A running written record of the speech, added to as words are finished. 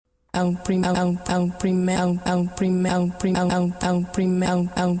Primero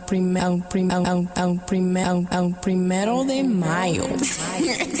de mayo.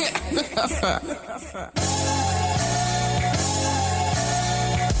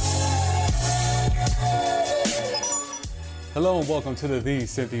 Hello and welcome to the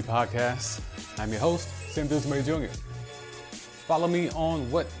CMD Podcast. I'm your host, Sam Dewsbury Jr. Follow me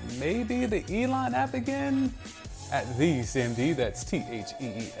on what may be the Elon app again at CMD. That's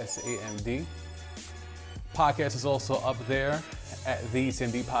TheeSamd. Podcast is also up there at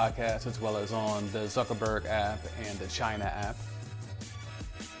CMD Podcast, as well as on the Zuckerberg app and the China app.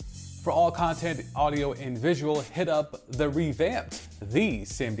 For all content, audio, and visual, hit up the revamped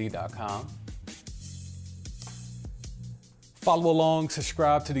TheCMD.com. Follow along,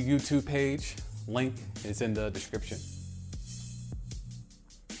 subscribe to the YouTube page. Link is in the description.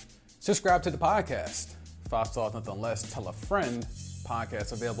 Subscribe to the podcast. 5 stars, nothing less. Tell a friend.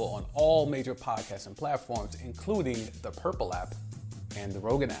 Podcast available on all major podcasting platforms, including the Purple app and the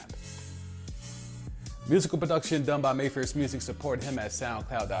Rogan app. Musical production done by Mayfirst Music. Support him at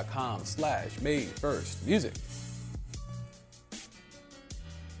soundcloud.com/Mayfirstmusic.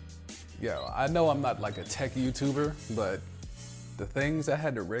 Yo, I know I'm not like a tech YouTuber, but the things I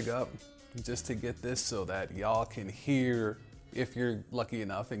had to rig up just to get this so that y'all can hear, if you're lucky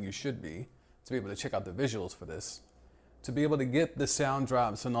enough, and you should be, to be able to check out the visuals for this, to be able to get the sound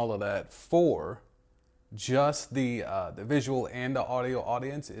drops and all of that for just the visual and the audio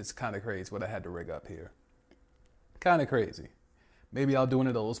audience. It's kind of crazy what I had to rig up here. Kind of crazy. Maybe I'll do one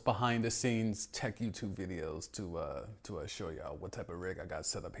of those behind the scenes tech YouTube videos to show y'all what type of rig I got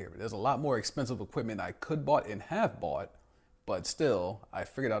set up here. But there's a lot more expensive equipment I could bought and have bought, but still I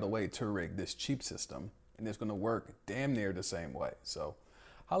figured out a way to rig this cheap system, and it's gonna work damn near the same way. So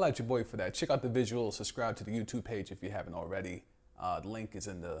holla at your boy for that. Check out the visuals, subscribe to the YouTube page if you haven't already. The link is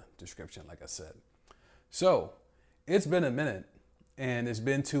in the description, like I said. So it's been a minute, and it's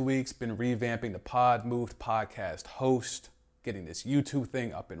been 2 weeks, been revamping the Pod Moved podcast host, getting this YouTube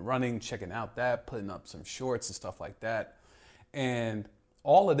thing up and running, checking out that, putting up some shorts and stuff like that. And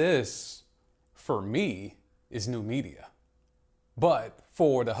all of this, for me, is new media. But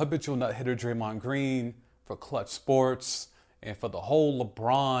for the habitual nut hitter Draymond Green, for Clutch Sports, and for the whole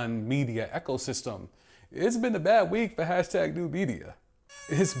LeBron media ecosystem, it's been a bad week for hashtag new media.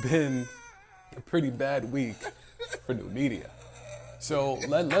 It's been a pretty bad week for new media. So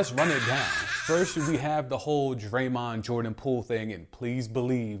let's run it down. First, we have the whole Draymond Jordan Poole thing, and please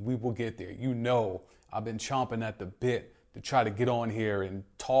believe we will get there. You know, I've been chomping at the bit to try to get on here and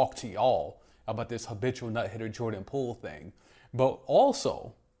talk to y'all about this habitual nut hitter Jordan Poole thing. But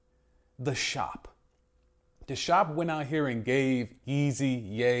also, the shop. The shop went out here and gave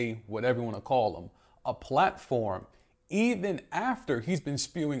Yeezy, Ye, whatever you want to call him, a platform, even after he's been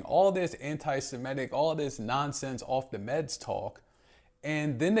spewing all this anti-Semitic, all this nonsense off the meds talk.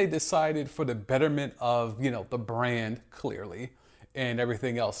 And then they decided, for the betterment of, the brand, clearly, and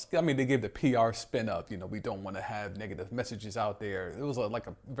everything else. I mean, they gave the PR spin up. We don't want to have negative messages out there. It was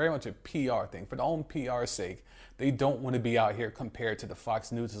very much a PR thing. For their own PR sake, they don't want to be out here compared to the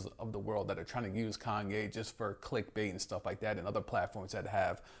Fox News of the world that are trying to use Kanye just for clickbait and stuff like that, and other platforms that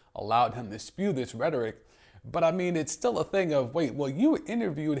have allowed him to spew this rhetoric. But I mean, it's still a thing of, wait, well, you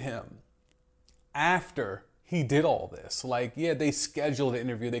interviewed him after he did all this. They scheduled the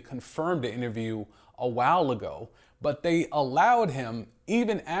interview, they confirmed the interview a while ago, but they allowed him,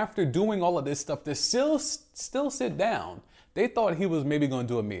 even after doing all of this stuff, to still sit down. They thought he was maybe going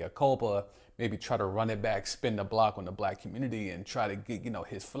to do a mea culpa, maybe try to run it back, spin the block on the black community and try to get,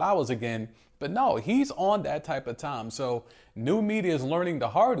 his flowers again. But no, he's on that type of time. So new media is learning the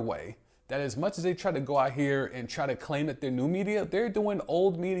hard way that as much as they try to go out here and try to claim that they're new media, they're doing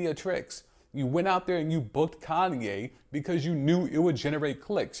old media tricks. You went out there and you booked Kanye because you knew it would generate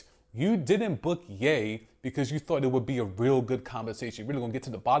clicks. You didn't book Ye because you thought it would be a real good conversation. You're really gonna get to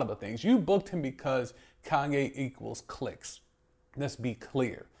the bottom of things. You booked him because Kanye equals clicks. Let's be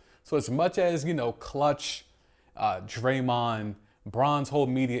clear. So as much as, Clutch, Draymond, Bron's whole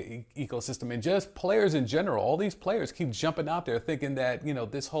media ecosystem, and just players in general, all these players keep jumping out there thinking that,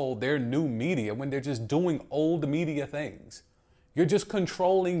 they're new media when they're just doing old media things. You're just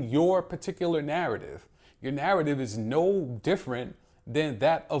controlling your particular narrative. Your narrative is no different than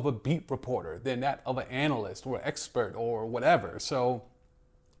that of a beat reporter, than that of an analyst or expert or whatever. So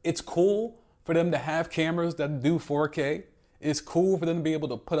it's cool for them to have cameras that do 4K. It's cool for them to be able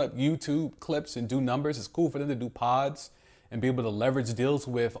to put up YouTube clips and do numbers. It's cool for them to do pods and be able to leverage deals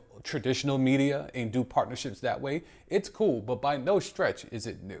with traditional media and do partnerships that way. It's cool, but by no stretch is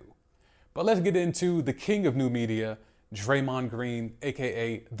it new. But let's get into the king of new media, Draymond Green,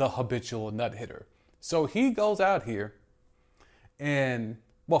 aka the habitual nut hitter. So he goes out here and,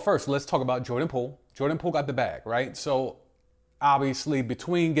 well, first let's talk about Jordan Poole. Jordan Poole got the bag, right? So obviously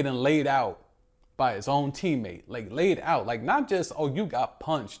between getting laid out by his own teammate, like laid out, like not just, oh, you got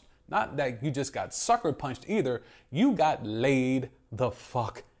punched, not that you just got sucker punched either, you got laid the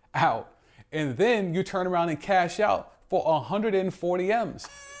fuck out. And then you turn around and cash out for 140 M's.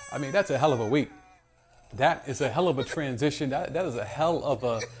 I mean, that's a hell of a week. That is a hell of a transition. That is a hell of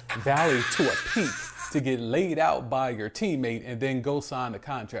a valley to a peak to get laid out by your teammate and then go sign the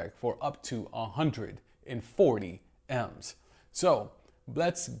contract for up to 140 M's. So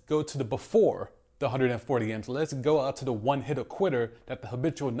let's go to the before the 140 M's. Let's go out to the one-hitter quitter that the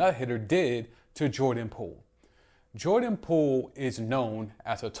habitual nut hitter did to Jordan Poole. Jordan Poole is known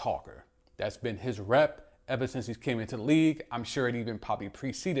as a talker. That's been his rep ever since he came into the league. I'm sure it even probably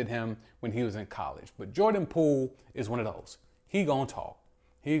preceded him when he was in college. But Jordan Poole is one of those. He gonna talk.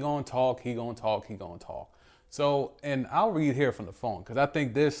 He gonna talk, he gonna talk, he gonna talk. So, and I'll read here from the phone because I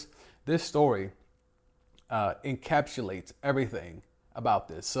think this story encapsulates everything about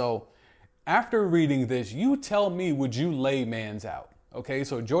this. So after reading this, you tell me, would you lay mans out? Okay,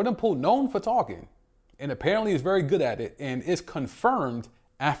 so Jordan Poole, known for talking, and apparently is very good at it and is confirmed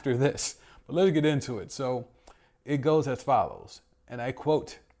after this. But let's get into it. So it goes as follows, and I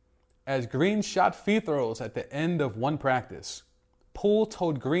quote, "As Green shot free throws at the end of one practice, Poole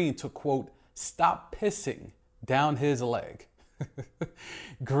told Green to, quote, stop pissing down his leg.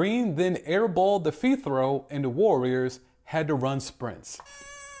 Green then airballed the free throw and the Warriors had to run sprints."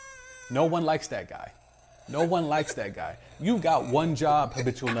 No one likes that guy. No one likes that guy. You got one job,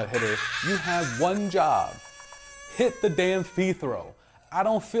 habitual nut hitter. You have one job. Hit the damn free throw. I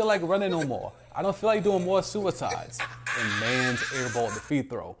don't feel like running no more. I don't feel like doing more suicides. And man's airballed the free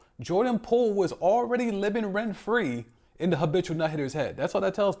throw. Jordan Poole was already living rent-free in the habitual nut hitter's head. That's what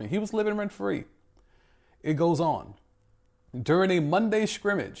that tells me. He was living rent-free. It goes on. During a Monday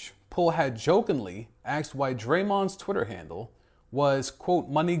scrimmage, Poole had jokingly asked why Draymond's Twitter handle was, quote,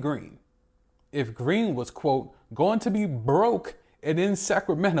 money green. If Green was, quote, going to be broke and in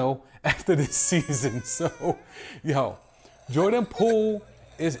Sacramento after this season. So, yo, Jordan Poole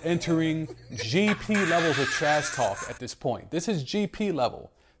is entering GP levels of trash talk at this point. This is GP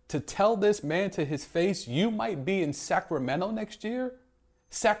level. To tell this man to his face, you might be in Sacramento next year?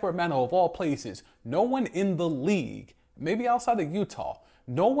 Sacramento, of all places. No one in the league, maybe outside of Utah,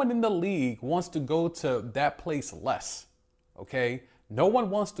 no one in the league wants to go to that place less, okay? No one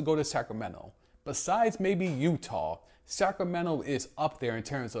wants to go to Sacramento. Besides maybe Utah, Sacramento is up there in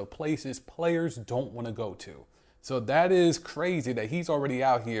terms of places players don't want to go to. So that is crazy that he's already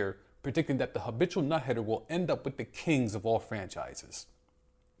out here predicting that the habitual nut hitter will end up with the Kings of all franchises.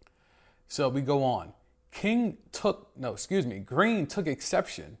 So we go on. Green took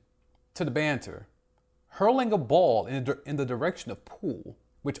exception to the banter, hurling a ball in the direction of Poole,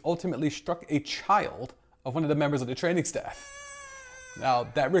 which ultimately struck a child of one of the members of the training staff. Now,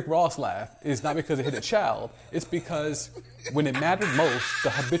 that Rick Ross laugh is not because it hit a child, it's because when it mattered most, the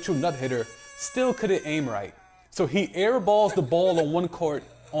habitual nut hitter still couldn't aim right. So he airballs the ball on one court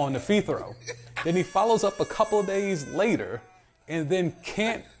on the free throw. Then he follows up a couple of days later and then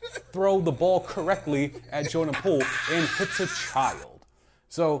can't throw the ball correctly at Jordan Poole and hits a child.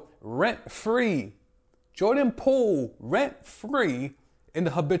 So rent-free, Jordan Poole rent-free in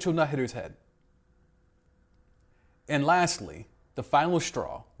the habitual nut hitter's head. And lastly, the final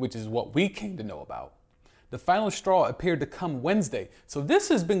straw, which is what we came to know about. The final straw appeared to come Wednesday. So this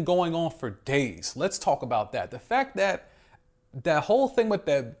has been going on for days. Let's talk about that. The fact that that whole thing with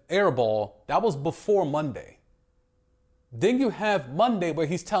the air ball, that was before Monday. Then you have Monday where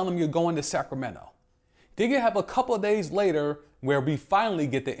he's telling him you're going to Sacramento. Then you have a couple of days later where we finally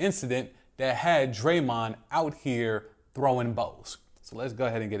get the incident that had Draymond out here throwing bows. So let's go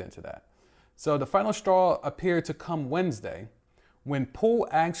ahead and get into that. So the final straw appeared to come Wednesday when Poole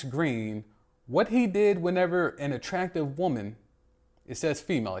asked Green what he did whenever an attractive woman, it says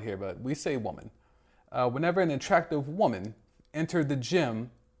female here, but we say woman, whenever an attractive woman entered the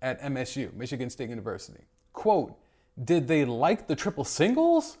gym at MSU, Michigan State University. Quote, did they like the triple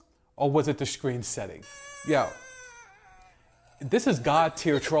singles or was it the screen setting? Yo, this is God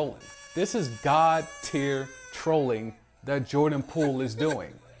tier trolling. This is God tier trolling that Jordan Poole is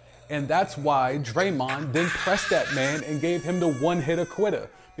doing. And that's why Draymond then pressed that man and gave him the one-hitter quitter.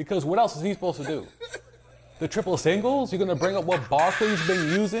 Because what else is he supposed to do? The triple singles? You're going to bring up what Barkley's been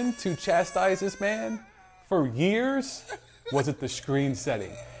using to chastise this man for years? Was it the screen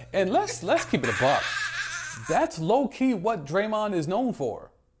setting? And let's keep it a buck. That's low-key what Draymond is known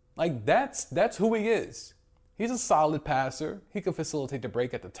for. Like, that's who he is. He's a solid passer. He can facilitate the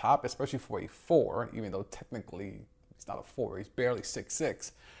break at the top, especially for a 4, even though technically he's not a 4. He's barely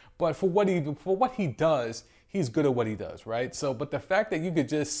 6'6". But for what he does, he's good at what he does, right? So, but the fact that you could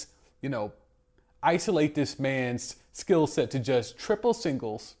just, isolate this man's skill set to just triple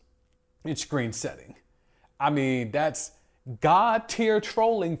singles and screen setting. I mean, that's God tier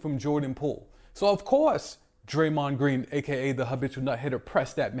trolling from Jordan Poole. So of course, Draymond Green, aka the habitual nut hitter,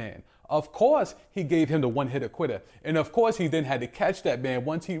 pressed that man. Of course, he gave him the one-hitter quitter. And of course, he then had to catch that man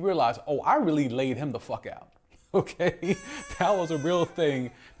once he realized, oh, I really laid him the fuck out. Okay, that was a real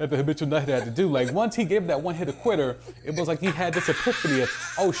thing that the habitual nut hitter had to do. Like once he gave that one-hitter quitter, it was like he had this epiphany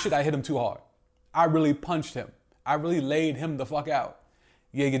of, oh shit, I hit him too hard. I really punched him. I really laid him the fuck out.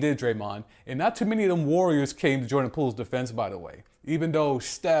 Yeah, you did, Draymond. And not too many of them Warriors came to Jordan Poole's defense, by the way. Even though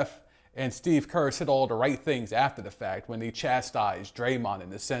Steph and Steve Kerr said all the right things after the fact when they chastised Draymond in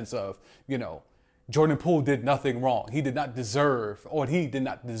the sense of, Jordan Poole did nothing wrong. He did not deserve what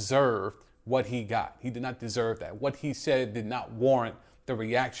he got. He did not deserve that. What he said did not warrant the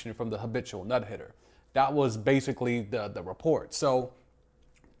reaction from the habitual nut hitter. That was basically the report. So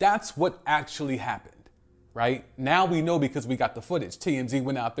that's what actually happened, right? Now we know because we got the footage. TMZ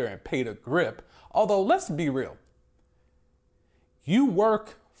went out there and paid a grip. Although, let's be real. You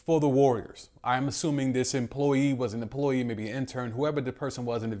work for the Warriors. I'm assuming this employee was an employee, maybe an intern, whoever the person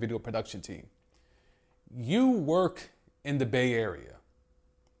was in the video production team. You work in the Bay Area.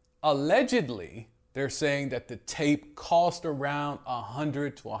 Allegedly, they're saying that the tape cost around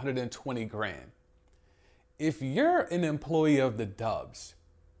 100 to 120 grand. If you're an employee of the Dubs,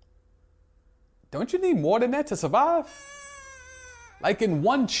 don't you need more than that to survive? Like in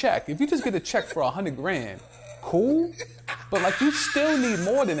one check, if you just get a check for 100 grand, cool. But like you still need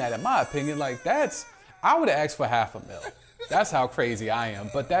more than that, in my opinion. Like I would have asked for $500,000. That's how crazy I am.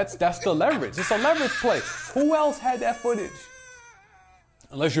 But that's the leverage. It's a leverage play. Who else had that footage?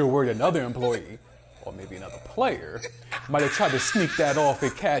 Unless you're worried another employee or maybe another player might have tried to sneak that off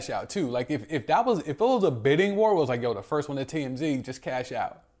and cash out too. Like if it was a bidding war, it was like, yo, the first one at TMZ, just cash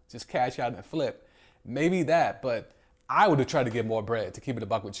out. Just cash out and flip. Maybe that, but I would have tried to get more bread to keep it a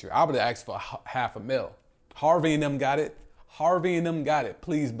buck with you. I would have asked for $500,000. Harvey and them got it.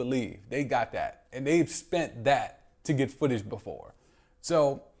 Please believe. They got that. And they've spent that to get footage before.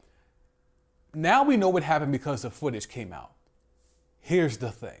 So now we know what happened because the footage came out. Here's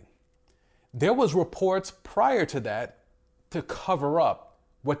the thing. There was reports prior to that to cover up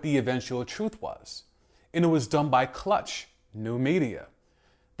what the eventual truth was. And it was done by Clutch, New Media.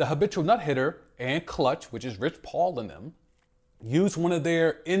 The habitual nut hitter and Clutch, which is Rich Paul and them, used one of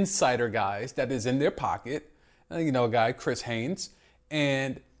their insider guys that is in their pocket, a guy, Chris Haynes,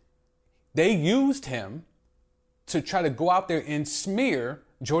 and they used him to try to go out there and smear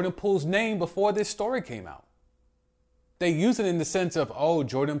Jordan Poole's name before this story came out. They use it in the sense of, oh,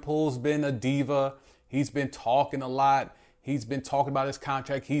 Jordan Poole's been a diva. He's been talking a lot. He's been talking about his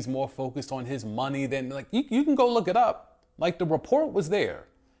contract. He's more focused on his money than, like, you can go look it up. Like, the report was there.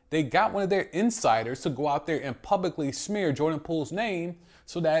 They got one of their insiders to go out there and publicly smear Jordan Poole's name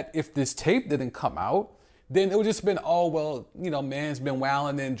so that if this tape didn't come out, then it would just been, oh, well, man's been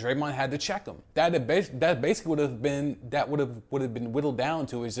wilding and Draymond had to check him. That basically would have been whittled down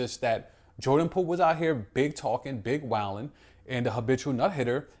to is just that Jordan Poole was out here big talking, big wilding, and the habitual nut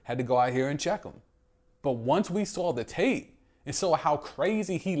hitter had to go out here and check him. But once we saw the tape and saw how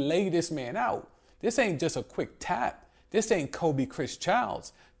crazy he laid this man out, this ain't just a quick tap. This ain't Kobe Chris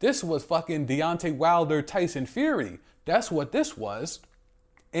Childs. This was fucking Deontay Wilder, Tyson Fury. That's what this was.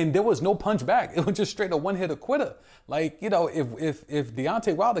 And there was no punch back. It was just straight a one-hitter quitter. Like, if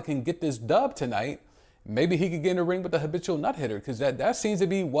Deontay Wilder can get this dub tonight, maybe he could get in the ring with the habitual nut hitter, because that seems to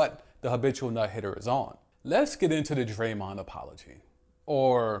be what the habitual nut hitter is on. Let's get into the Draymond apology,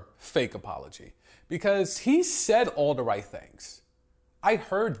 or fake apology, because he said all the right things. I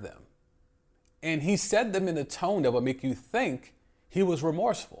heard them. And he said them in a tone that would make you think he was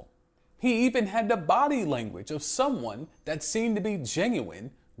remorseful. He even had the body language of someone that seemed to be genuine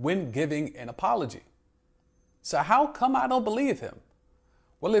when giving an apology. So how come I don't believe him?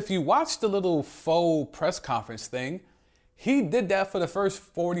 Well, if you watch the little faux press conference thing, he did that for the first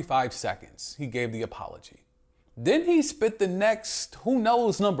 45 seconds. He gave the apology. Then he spent the next, who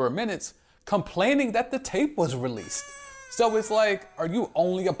knows, number of minutes complaining that the tape was released. So it's like, are you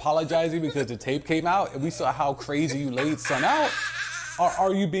only apologizing because the tape came out and we saw how crazy you laid son out? Or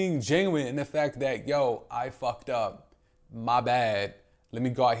are you being genuine in the fact that, yo, I fucked up, my bad, let me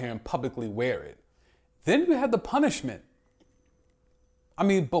go out here and publicly wear it? Then you have the punishment. I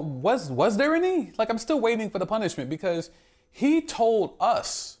mean, but was there any? Like, I'm still waiting for the punishment, because he told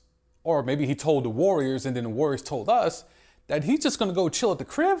us Or maybe he told the Warriors and then the Warriors told us that he's just gonna go chill at the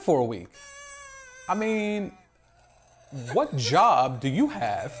crib for a week. I mean, what job do you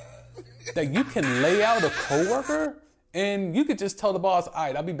have that you can lay out a coworker and you could just tell the boss, all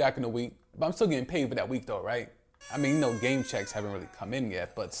right, I'll be back in a week, but I'm still getting paid for that week though, right? I mean, game checks haven't really come in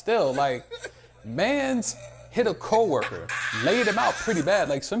yet, but still, like, man's hit a coworker, laid him out pretty bad.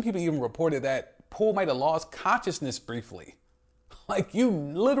 Like, some people even reported that Poole might have lost consciousness briefly. Like, you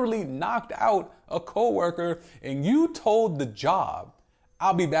literally knocked out a coworker and you told the job,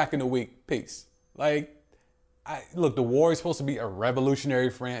 I'll be back in a week, peace. Like, look, the Warriors supposed to be a revolutionary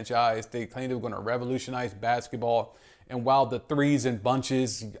franchise. They claimed they were going to revolutionize basketball. And while the threes and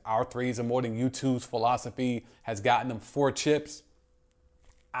bunches, our threes are more than you two's philosophy, has gotten them 4 chips,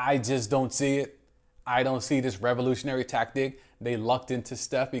 I just don't see it. I don't see this revolutionary tactic. They lucked into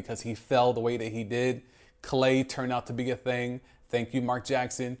Steph because he fell the way that he did. Klay turned out to be a thing. Thank you, Mark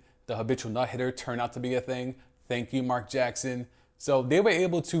Jackson. The habitual nut hitter turned out to be a thing. Thank you, Mark Jackson. So they were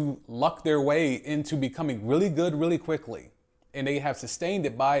able to luck their way into becoming really good really quickly. And they have sustained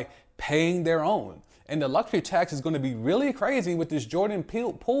it by paying their own. And the luxury tax is going to be really crazy with this Jordan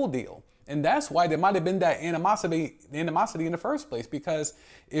Poole deal. And that's why there might have been that animosity in the first place. Because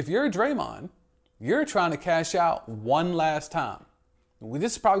if you're Draymond, you're trying to cash out one last time.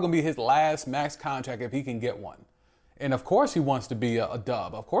 This is probably going to be his last max contract if he can get one. And of course he wants to be a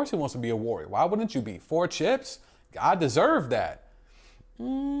dub. Of course he wants to be a Warrior. Why wouldn't you be? 4 chips? I deserve that.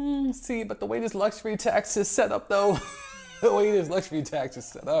 See, but the way this luxury tax is set up, though,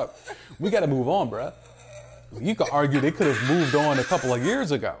 we got to move on, bruh. You could argue they could have moved on a couple of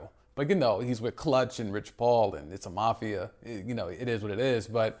years ago. But, he's with Clutch and Rich Paul, and it's a mafia. It is what it is.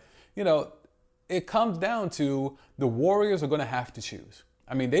 But, it comes down to the Warriors are going to have to choose.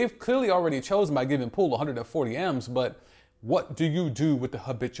 I mean, they've clearly already chosen by giving Poole 140 M's, but what do you do with the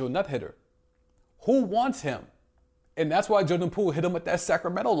habitual nut hitter? Who wants him? And that's why Jordan Poole hit him with that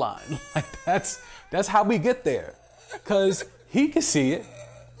Sacramento line. Like, that's how we get there. Because he can see it.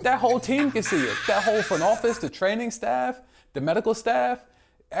 That whole team can see it. That whole front office, the training staff, the medical staff,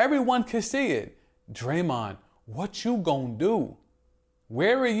 everyone can see it. Draymond, what you gonna do?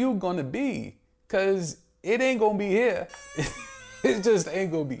 Where are you gonna be? Because it ain't gonna be here. It just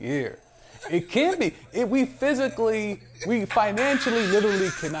ain't gonna be here. It can't be. We financially, literally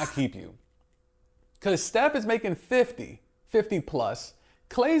cannot keep you. Because Steph is making 50 plus.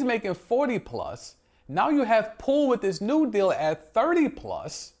 Klay's making 40 plus. Now you have Poole with this new deal at 30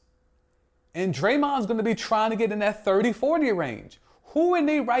 plus. And Draymond's going to be trying to get in that 30-40 range. Who in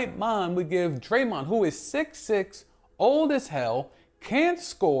their right mind would give Draymond, who is 6'6", old as hell, can't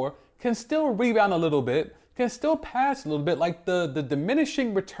score, can still rebound a little bit, can still pass a little bit, like the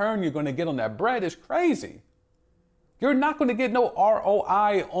diminishing return you're going to get on that bread is crazy. You're not going to get no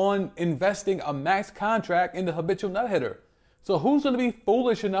ROI on investing a max contract in the habitual nut hitter. So who's going to be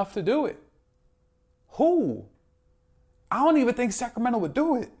foolish enough to do it? Who? I don't even think Sacramento would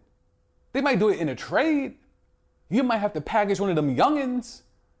do it. They might do it in a trade. You might have to package one of them youngins.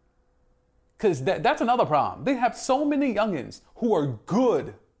 Because that's another problem. They have so many youngins who are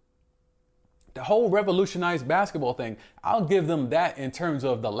good. The whole revolutionized basketball thing, I'll give them that in terms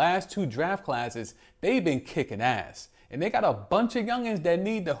of the last 2 draft classes. They've been kicking ass. And they got a bunch of youngins that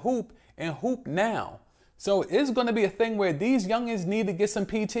need to hoop and hoop now. So it's going to be a thing where these youngins need to get some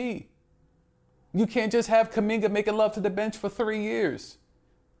PT. You can't just have Kuminga making love to the bench for 3 years.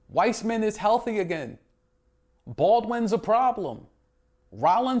 Weissman is healthy again. Baldwin's a problem.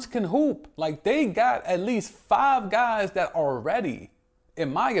 Rollins can hoop. Like, they got at least 5 guys that are ready,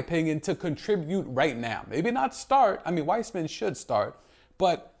 in my opinion, to contribute right now. Maybe not start. I mean, Weissman should start.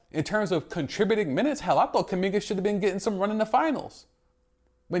 But in terms of contributing minutes, hell, I thought Kuminga should have been getting some run in the finals.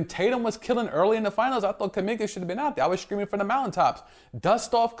 When Tatum was killing early in the finals, I thought Kuminga should have been out there. I was screaming from the mountaintops,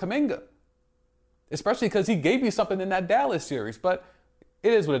 dust off Kuminga. Especially because he gave you something in that Dallas series. But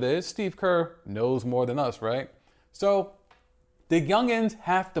it is what it is. Steve Kerr knows more than us, right? So the youngins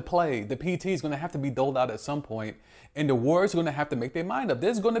have to play. The PT is going to have to be doled out at some point. And the Warriors are going to have to make their mind up.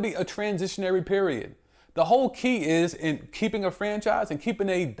 There's going to be a transitionary period. The whole key is in keeping a franchise and keeping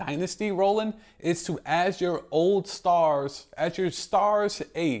a dynasty rolling is to, as your stars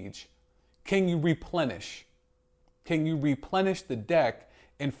age, can you replenish? Can you replenish the deck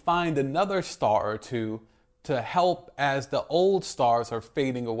and find another star or two to help as the old stars are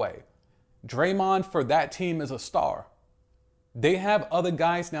fading away? Draymond for that team is a star. They have other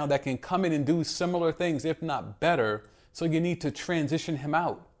guys now that can come in and do similar things, if not better. So you need to transition him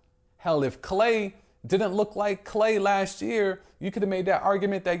out. Hell, if Klay didn't look like Klay last year, you could have made that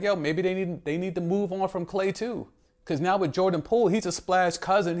argument that, maybe they need to move on from Klay too. Because now with Jordan Poole, he's a splash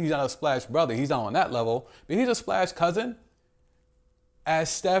cousin. He's not a splash brother. He's not on that level. But he's a splash cousin. As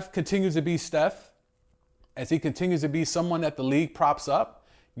Steph continues to be Steph, as he continues to be someone that the league props up,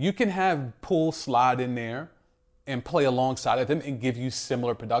 you can have Poole slide in there and play alongside of him and give you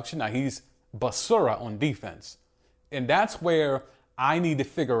similar production. Now, he's basura on defense. And that's where I need to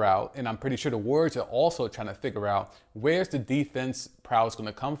figure out, and I'm pretty sure the Warriors are also trying to figure out, where's the defense prowess going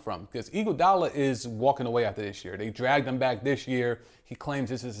to come from? Because Iguodala is walking away after this year. They dragged him back this year. He claims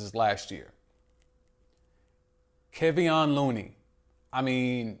this is his last year. Kevon Looney. I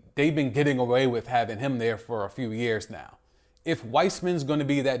mean, they've been getting away with having him there for a few years now. If Weissman's going to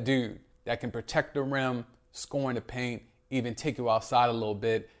be that dude that can protect the rim, score in the paint, even take you outside a little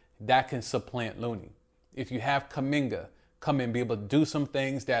bit, that can supplant Looney. If you have Kuminga come in and be able to do some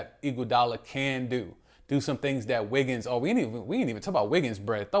things that Iguodala can do some things that Wiggins, we ain't even talk about Wiggins,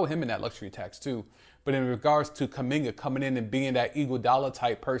 Brett. Throw him in that luxury tax too. But in regards to Kuminga coming in and being that Iguodala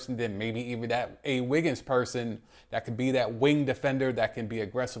type person, then maybe even that a Wiggins person that could be that wing defender that can be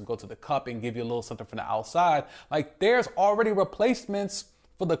aggressive, go to the cup and give you a little something from the outside. Like, there's already replacements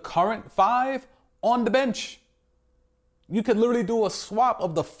for the current 5 on the bench. You could literally do a swap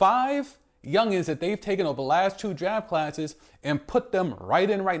of the 5 youngins that they've taken over the last 2 draft classes and put them right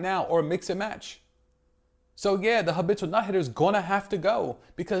in right now, or mix and match. So yeah, the habitual nut hitter is going to have to go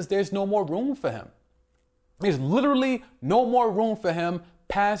because there's no more room for him. There's literally no more room for him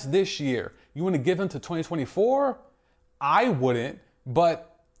past this year. You want to give him to 2024? I wouldn't,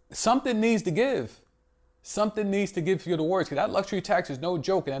 but something needs to give. Something needs to give for the Warriors, because that luxury tax is no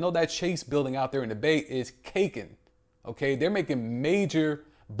joke. And I know that Chase building out there in the Bay is caking. Okay, they're making major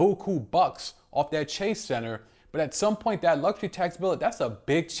buku bucks off that Chase Center. But at some point, that luxury tax bill, that's a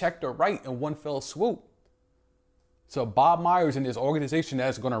big check to write in one fell swoop. So Bob Myers and this organization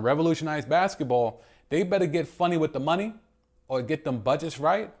that's going to revolutionize basketball, they better get funny with the money, or get them budgets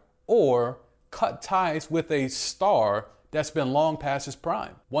right, or cut ties with a star that's been long past his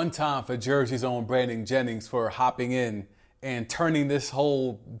prime. One time for Jersey's own Brandon Jennings for hopping in and turning this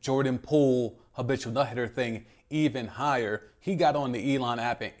whole Jordan Poole habitual nut hitter thing even higher. He got on the Elon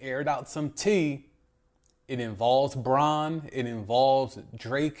app and aired out some tea. It involves Bron, it involves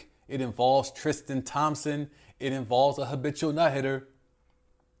Drake, it involves Tristan Thompson, it involves a habitual nut hitter.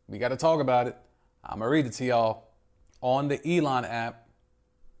 We got to talk about it. I'm going to read it to y'all. On the Elon app,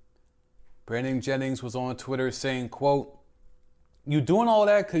 Brandon Jennings was on Twitter saying, quote, "You doing all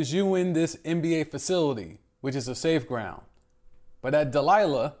that because you in this NBA facility, which is a safe ground. But at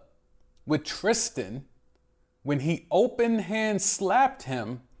Delilah, with Tristan, when he open hand slapped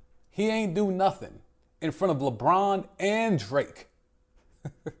him, he ain't do nothing in front of LeBron and Drake.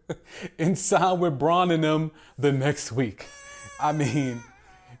 And signed with Bron and them the next week." I mean,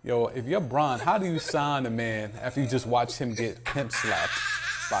 yo, if you're Bron, how do you sign a man after you just watched him get pimp slapped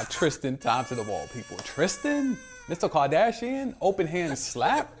by Tristan Thompson of all people? Tristan? Mr. Kardashian? Open hand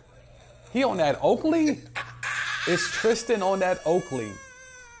slap? He on that Oakley? Is Tristan on that Oakley?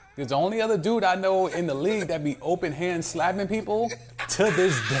 Because the only other dude I know in the league that be open hand slapping people to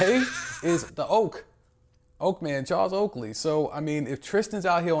this day is the Oak man, Charles Oakley. So, I mean, if Tristan's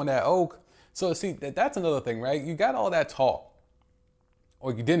out here on that Oak, so see, that's another thing, right? You got all that talk,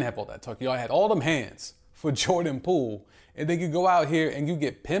 or you didn't have all that talk. You all had all them hands for Jordan Poole, and then you go out here and you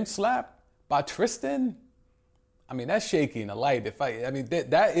get pimp slapped by Tristan. I mean, that's shaky in the light.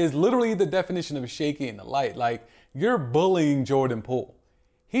 That is literally the definition of shaky in the light. Like, you're bullying Jordan Poole.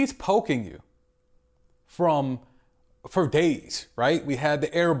 He's poking you for days, right? We had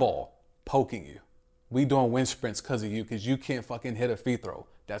the air ball poking you. We doing wind sprints because of you, because you can't fucking hit a free throw.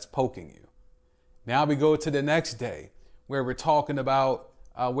 That's poking you. Now we go to the next day where we're talking about,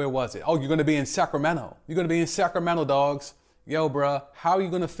 where was it? Oh, you're going to be in Sacramento. You're going to be in Sacramento, dogs. Yo, bruh, how are you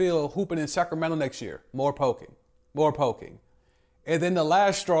going to feel hooping in Sacramento next year? More poking. And then the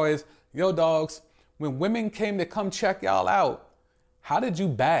last straw is, yo, dogs, when women came to come check y'all out, how did you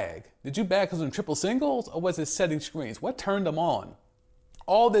bag? Did you bag because of triple singles, or was it setting screens? What turned them on?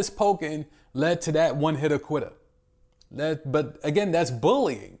 All this poking led to that one-hitter quitter. But again, that's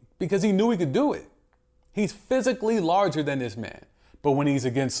bullying, because he knew he could do it. He's physically larger than this man. But when he's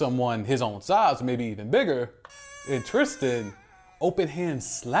against someone his own size, maybe even bigger, and Tristan, open hand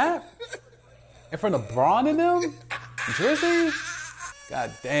slap in front of Bron and them? Drizzy?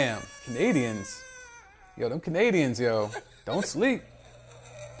 God damn. Canadians. Yo, them Canadians, yo. Don't sleep.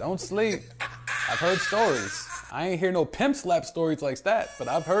 I've heard stories. I ain't hear no pimp slap stories like that, but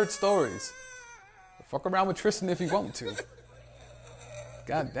I've heard stories. Fuck around with Tristan if you want to.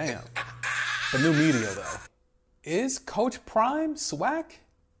 God damn. The new media, though. Is Coach Prime swag?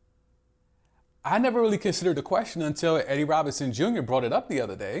 I never really considered the question until Eddie Robinson Jr. brought it up the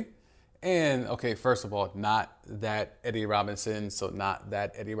other day. And okay, first of all, not that Eddie Robinson, so not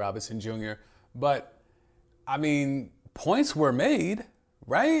that Eddie Robinson Jr. But I mean, points were made,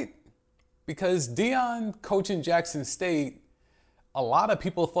 right? Because Deion coaching Jackson State, a lot of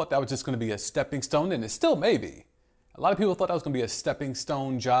people thought that was just going to be a stepping stone, and it still may be. A lot of people thought that was going to be a stepping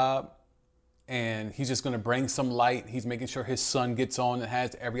stone job, and he's just going to bring some light. He's making sure his son gets on and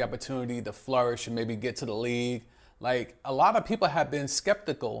has every opportunity to flourish and maybe get to the league. Like, a lot of people have been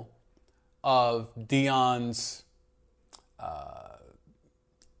skeptical of Deion's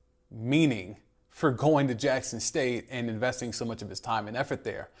meaning for going to Jackson State and investing so much of his time and effort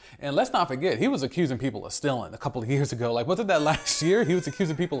there. And let's not forget, he was accusing people of stealing a couple of years ago. Like, wasn't that last year? He was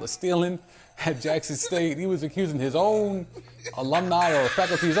accusing people of stealing at Jackson State. He was accusing his own alumni or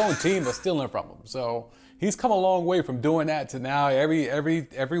faculty, his own team of stealing from him. So he's come a long way from doing that to now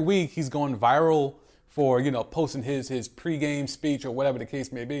every week he's going viral for, posting his pregame speech or whatever the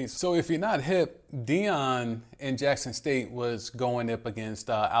case may be. So if you're not hip, Deion in Jackson State was going up against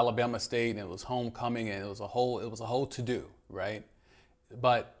Alabama State, and it was homecoming, and it was a whole to-do, right?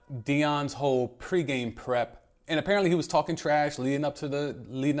 But Deion's whole pregame prep, and apparently he was talking trash leading up to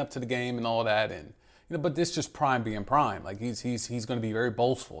the game and all that, and but this just Prime being Prime. Like he's going to be very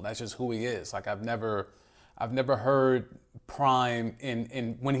boastful. That's just who he is. Like I've never heard Prime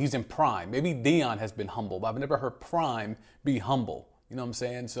in when he's in Prime. Maybe Deion has been humble, but I've never heard Prime be humble. You know what I'm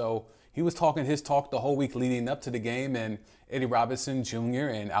saying? So he was talking his talk the whole week leading up to the game, and Eddie Robinson Jr.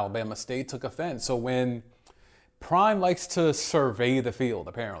 and Alabama State took offense. So when Prime likes to survey the field,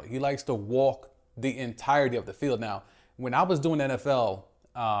 apparently he likes to walk the entirety of the field. Now, when I was doing NFL,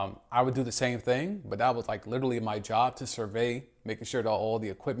 I would do the same thing, but that was like literally my job, to survey, making sure that all the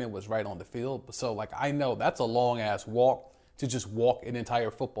equipment was right on the field. So like, I know that's a long ass walk to just walk an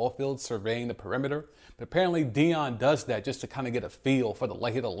entire football field, surveying the perimeter. But apparently Deion does that just to kind of get a feel for the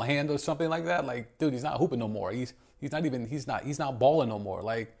lay of the land or something like that. Like, dude, he's not hooping no more. He's not balling no more.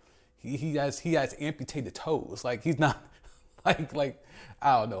 Like he has amputated toes. Like he's not like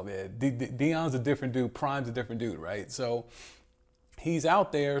I don't know, man. Deion's a different dude. Prime's a different dude, right? So he's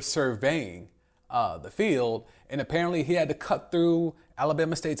out there surveying the field, and apparently he had to cut through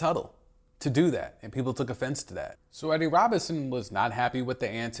Alabama State's huddle to do that, and people took offense to that. So Eddie Robinson was not happy with the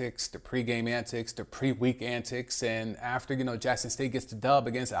antics, the pregame antics, the pre-week antics, and after, Jackson State gets the dub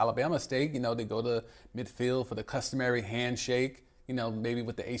against Alabama State, they go to midfield for the customary handshake, maybe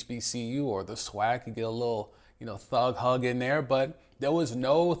with the HBCU or the SWAC, you get a little, thug hug in there, but there was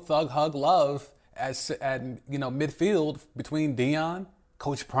no thug hug love at midfield between Deion,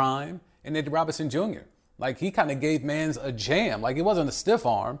 Coach Prime, and Eddie Robinson Jr. Like, he kind of gave mans a jam. Like, it wasn't a stiff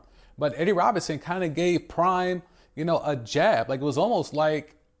arm, but Eddie Robinson kind of gave Prime, a jab. Like, it was almost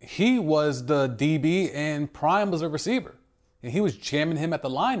like he was the DB and Prime was a receiver. And he was jamming him at the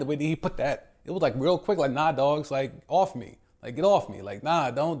line the way that he put that. It was like real quick, like, nah, dogs, like, off me. Like, get off me. Like,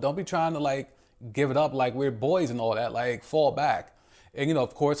 nah, don't be trying to, like, give it up like we're boys and all that. Like, fall back. And,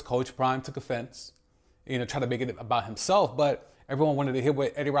 of course, Coach Prime took offense, tried to make it about himself. But everyone wanted to hear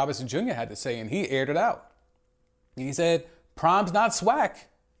what Eddie Robinson Jr. had to say, and he aired it out. He said, Prime's not SWAC.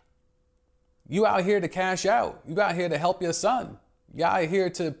 You out here to cash out. You out here to help your son. You out here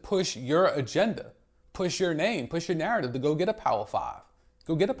to push your agenda, push your name, push your narrative to go get a Power 5.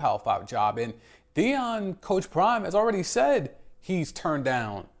 Go get a Power 5 job. And Deion, Coach Prime, has already said he's turned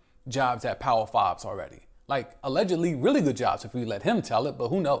down jobs at Power 5s already. Like, allegedly really good jobs if we let him tell it, but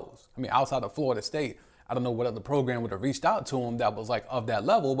who knows? I mean, outside of Florida State, I don't know what other program would have reached out to him that was like of that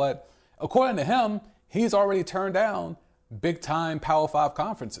level, but according to him, he's already turned down big time Power 5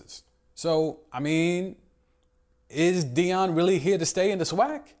 conferences. So, I mean, is Deion really here to stay in the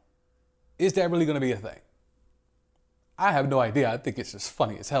SWAC? Is that really going to be a thing? I have no idea. I think it's just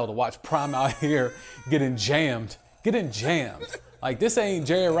funny as hell to watch Prime out here getting jammed. Like, this ain't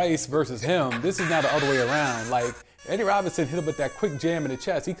Jerry Rice versus him. This is now the other way around. Like, Eddie Robinson hit him with that quick jam in the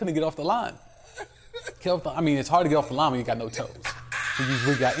chest. He couldn't get off the line. I mean, it's hard to get off the line when you got no toes. When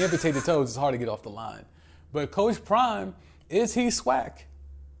you got amputated toes, it's hard to get off the line. But Coach Prime, is he SWAC?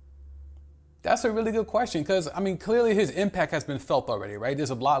 That's a really good question, because, I mean, clearly his impact has been felt already, right? There's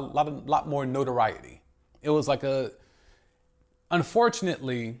a lot more notoriety. It was like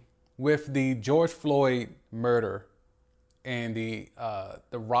unfortunately, with the George Floyd murder and the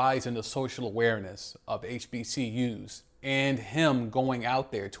rise in the social awareness of HBCUs and him going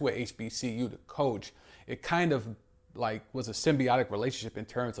out there to a HBCU to coach, it kind of like was a symbiotic relationship in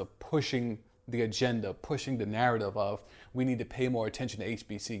terms of pushing the agenda, pushing the narrative of we need to pay more attention to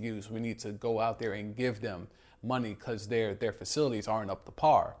HBCUs. We need to go out there and give them money because their facilities aren't up to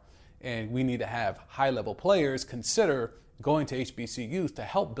par. and we need to have high-level players consider going to HBCUs to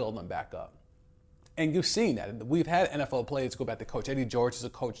help build them back up. And you've seen that. We've had NFL players go back to coach. Eddie George is a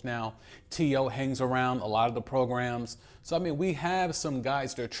coach now. T.O. hangs around a lot of the programs. So, I mean, we have some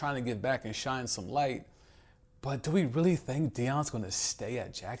guys that are trying to give back and shine some light. But do we really think Deion's going to stay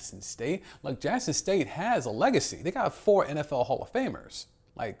at Jackson State? Like, Jackson State has a legacy. They got 4 NFL Hall of Famers.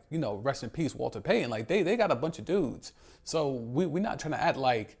 Like, you know, rest in peace, Walter Payton. Like, they got a bunch of dudes. So we're not trying to act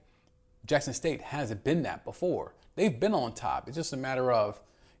like Jackson State hasn't been that before. They've been on top. It's just a matter of,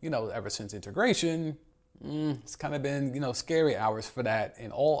 you know, ever since integration, it's kind of been, you know, scary hours for that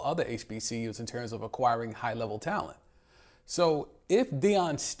and all other HBCUs in terms of acquiring high-level talent. So if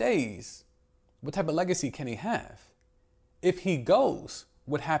Deion stays, what type of legacy can he have? If he goes,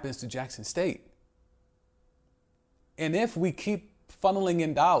 what happens to Jackson State? And if we keep funneling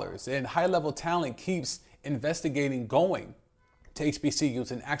in dollars and high-level talent keeps investigating going to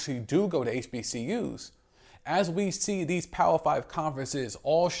HBCUs and actually do go to HBCUs, as we see these Power 5 conferences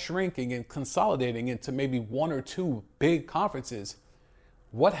all shrinking and consolidating into maybe 1 or 2 big conferences,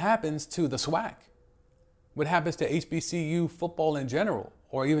 what happens to the SWAC? What happens to HBCU football in general,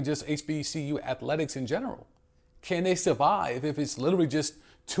 or even just HBCU athletics in general? Can they survive if it's literally just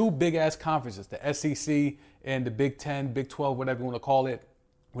 2 big-ass conferences, the SEC and the Big 10, Big 12, whatever you want to call it,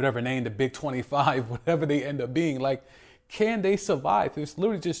 whatever name, the Big 25, whatever they end up being? Like, can they survive if it's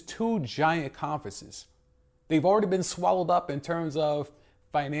literally just 2 giant conferences? They've already been swallowed up in terms of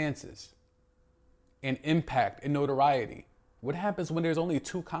finances and impact and notoriety. What happens when there's only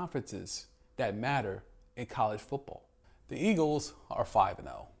 2 conferences that matter in college football? The Eagles are 5-0.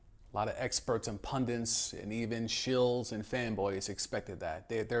 A lot of experts and pundits and even shills and fanboys expected that.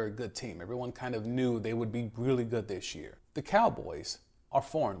 They're a good team. Everyone kind of knew they would be really good this year. The Cowboys are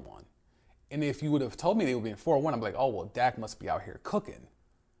 4-1. And if you would have told me they would be 4-1, I'm like, oh, well, Dak must be out here cooking.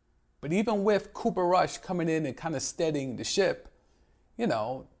 But even with Cooper Rush coming in and kind of steadying the ship, you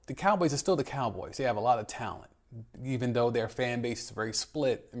know, the Cowboys are still the Cowboys. They have a lot of talent. Even though their fan base is very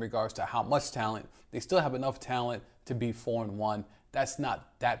split in regards to how much talent, they still have enough talent to be 4-1. That's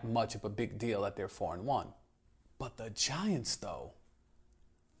not that much of a big deal that they're 4-1. But the Giants, though,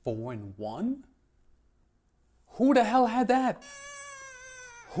 4-1? Who the hell had that?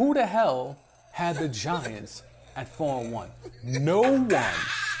 Who the hell had the Giants at 4-1? No one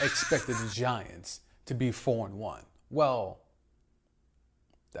expected the Giants to be 4-1. Well,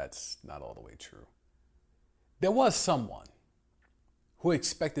 that's not all the way true. There was someone who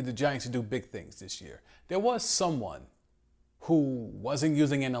expected the Giants to do big things this year. There was someone who wasn't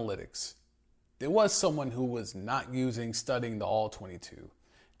using analytics. There was someone who was not studying the All-22.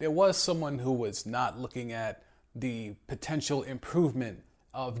 There was someone who was not looking at the potential improvement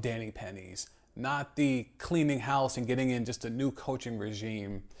of Danny Pennies, not the cleaning house and getting in just a new coaching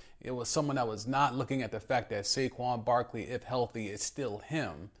regime. It was someone that was not looking at the fact that Saquon Barkley, if healthy, is still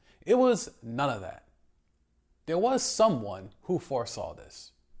him. It was none of that. There was someone who foresaw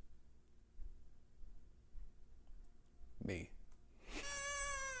this. Me.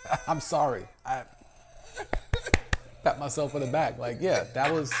 I'm sorry. I pat myself on the back. Like, yeah,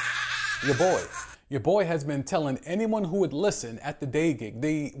 that was your boy. Your boy has been telling anyone who would listen at the day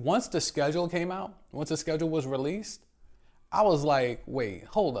gig. Once the schedule came out, once the schedule was released, I was like, wait,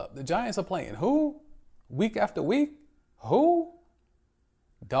 hold up. The Giants are playing who? Week after week? Who?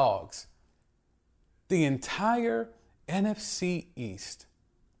 Dogs. The entire NFC East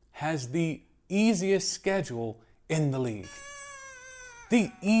has the easiest schedule in the league.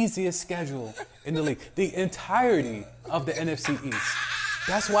 The easiest schedule in the league. The entirety of the NFC East.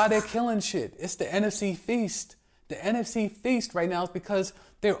 That's why they're killing shit. It's the NFC Feast. The NFC Feast right now is because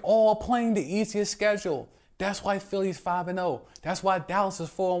they're all playing the easiest schedule. That's why Philly's 5-0. That's why Dallas is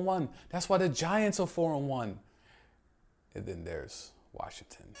 4-1. That's why the Giants are 4-1. And then there's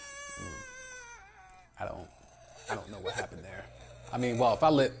Washington. I don't know what happened there. I mean, well, if I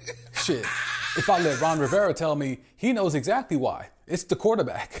let Ron Rivera tell me, he knows exactly why. It's the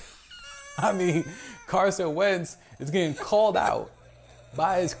quarterback. I mean, Carson Wentz is getting called out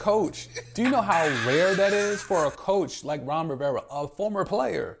by his coach. Do you know how rare that is for a coach like Ron Rivera, a former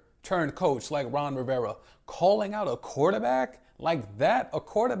player turned coach like Ron Rivera, calling out a quarterback like that? A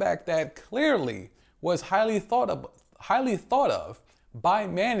quarterback that clearly was highly thought of by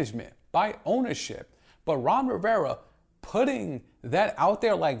management, by ownership. But Ron Rivera putting that out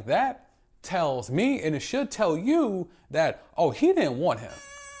there like that tells me, and it should tell you, that, oh, he didn't want him.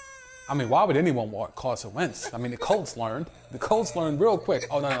 I mean, why would anyone want Carson Wentz? I mean, the Colts learned. The Colts learned real quick.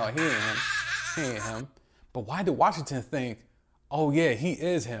 Oh, no, he ain't him. He ain't him. But why did Washington think, oh, yeah, he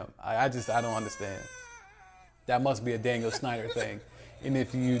is him? I don't understand. That must be a Daniel Snyder thing. And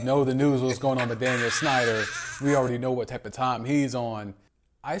if you know the news, what's going on with Daniel Snyder, we already know what type of time he's on.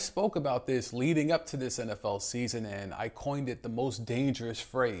 I spoke about this leading up to this NFL season, and I coined it the most dangerous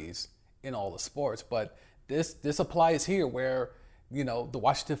phrase in all the sports. But this applies here where, you know, the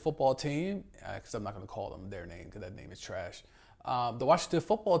Washington football team, because I'm not going to call them their name because that name is trash. The Washington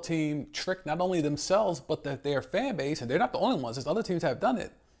football team tricked not only themselves, but their fan base, and they're not the only ones, there's other teams have done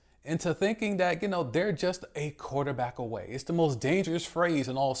it, into thinking that, you know, they're just a quarterback away. It's the most dangerous phrase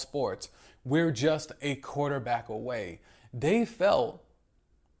in all sports. We're just a quarterback away. They felt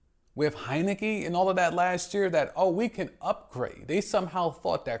with Heineke and all of that last year that, oh, we can upgrade. They somehow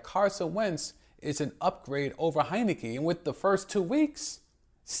thought that Carson Wentz is an upgrade over Heineke. And with the first 2 weeks,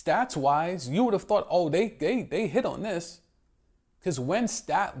 stats-wise, you would have thought, oh, they hit on this. Because Wentz,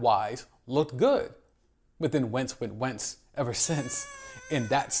 stat-wise, looked good. But then Wentz went Wentz ever since. And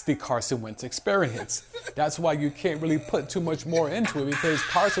that's the Carson Wentz experience. That's why you can't really put too much more into it, because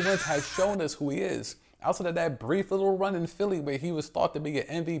Carson Wentz has shown us who he is. Outside of that brief little run in Philly where he was thought to be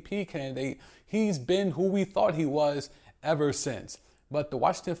an MVP candidate, he's been who we thought he was ever since. But the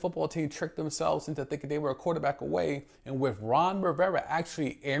Washington football team tricked themselves into thinking they were a quarterback away. And with Ron Rivera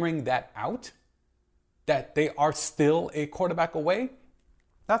actually airing that out, that they are still a quarterback away,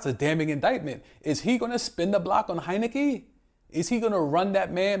 that's a damning indictment. Is he going to spin the block on Heineke? Is he going to run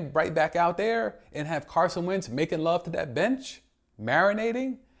that man right back out there and have Carson Wentz making love to that bench,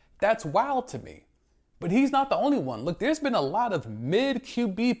 marinating? That's wild to me. But he's not the only one. Look, there's been a lot of mid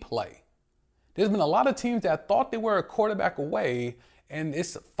QB play. There's been a lot of teams that thought they were a quarterback away, and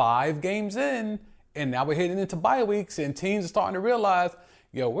it's 5 games in, and now we're heading into bye weeks, and teams are starting to realize,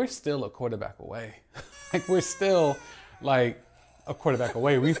 yo, we're still a quarterback away. Like, we're still like a quarterback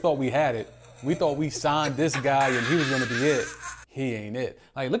away. We thought we had it. We thought we signed this guy and he was going to be it. He ain't it.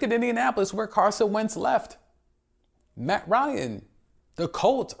 Like, look at Indianapolis where Carson Wentz left. Matt Ryan. The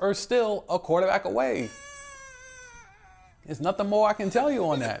Colts are still a quarterback away. There's nothing more I can tell you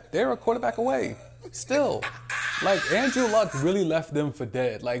on that. They're a quarterback away. Still. Like, Andrew Luck really left them for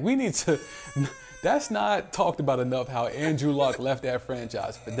dead. Like, we need to... That's not talked about enough, how Andrew Luck left that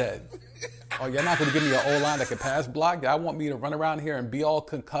franchise for dead. Oh, you're not going to give me an O-line that can pass block? Y'all want me to run around here and be all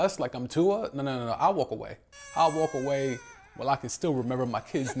concussed like I'm Tua? No. I'll walk away. I'll walk away while I can still remember my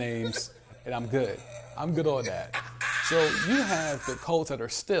kids' names, and I'm good. I'm good on that. So you have the Colts that are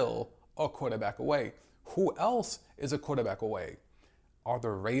still a quarterback away. Who else is a quarterback away? Are the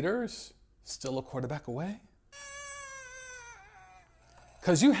Raiders still a quarterback away?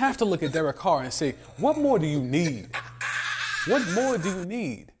 Because you have to look at Derek Carr and say, what more do you need? What more do you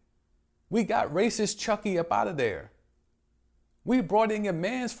need? We got racist Chucky up out of there. We brought in your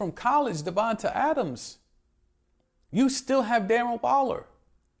mans from college, Devonta Adams. You still have Darren Waller.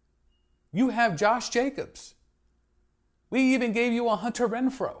 You have Josh Jacobs. We even gave you a Hunter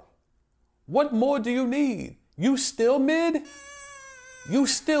Renfrow. What more do you need? You still mid? You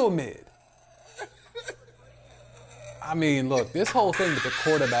still mid. I mean, look, this whole thing with the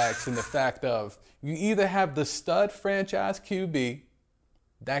quarterbacks and the fact of you either have the stud franchise QB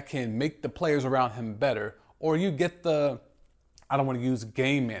that can make the players around him better, or you get the, I don't want to use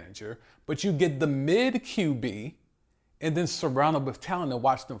game manager, but you get the mid QB and then surround them with talent and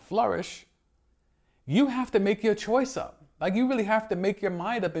watch them flourish. You have to make your choice up. Like, you really have to make your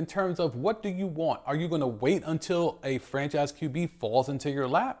mind up in terms of what do you want? Are you going to wait until a franchise QB falls into your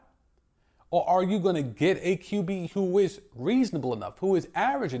lap? Or are you going to get a QB who is reasonable enough, who is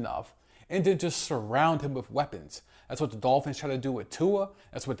average enough, and then just surround him with weapons? That's what the Dolphins try to do with Tua.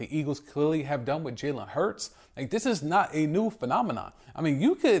 That's what the Eagles clearly have done with Jalen Hurts. Like, this is not a new phenomenon. I mean,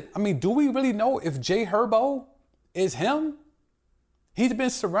 do we really know if Jay Herbo is him? He's been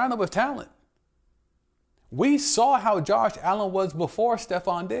surrounded with talent. We saw how Josh Allen was before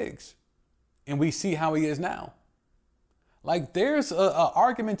Stephon Diggs, and we see how he is now. Like, there's an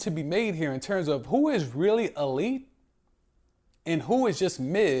argument to be made here in terms of who is really elite and who is just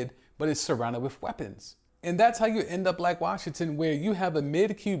mid, but is surrounded with weapons. And that's how you end up like Washington, where you have a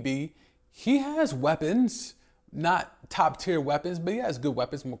mid QB. He has weapons, not top tier weapons, but he has good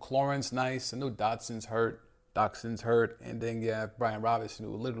weapons. McLaurin's nice. I know Dotson's hurt. And then you have Brian Robinson,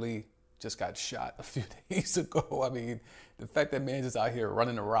 who literally just got shot a few days ago. I mean, the fact that man is out here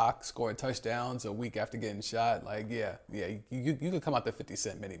running the rock, scoring touchdowns a week after getting shot, like, yeah, you can come out the 50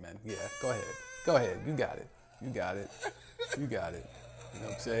 Cent mini, man. Yeah, go ahead. You got it. You know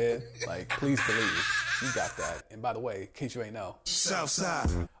what I'm saying? Like, please believe you got that. And by the way, in case you ain't know,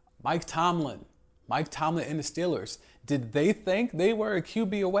 Southside. Mike Tomlin and the Steelers, did they think they were a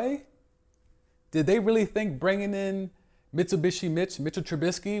QB away? Did they really think bringing in Mitchell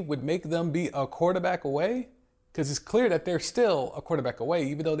Trubisky would make them be a quarterback away? Because it's clear that they're still a quarterback away,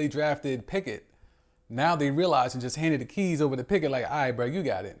 even though they drafted Pickett. Now they realize and just handed the keys over to Pickett like, all right, bro, you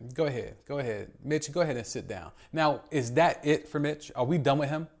got it. Go ahead. Mitch, go ahead and sit down. Now, is that it for Mitch? Are we done with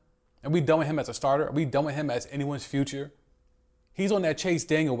him? Are we done with him as a starter? Are we done with him as anyone's future? He's on that Chase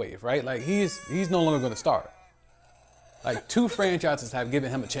Daniel wave, right? Like, he's no longer going to start. Like, 2 franchises have given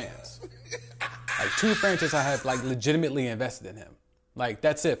him a chance. Like, 2 franchises have, like, legitimately invested in him. Like,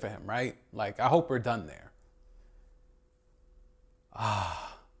 that's it for him, right? Like, I hope we're done there.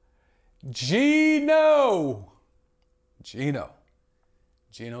 Geno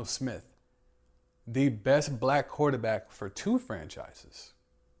Smith, the best black quarterback for 2 franchises.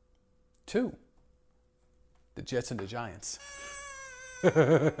 2. The Jets and the Giants.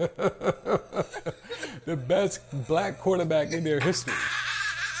 The best black quarterback in their history.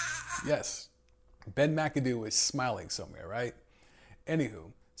 Yes. Ben McAdoo is smiling somewhere, right?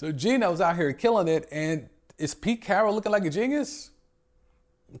 Anywho, so Geno's out here killing it, and is Pete Carroll looking like a genius?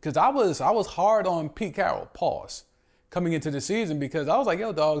 Because I was hard on Pete Carroll, coming into the season, because I was like,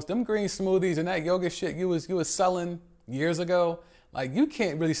 yo, dogs, them green smoothies and that yoga shit you was selling years ago, like, you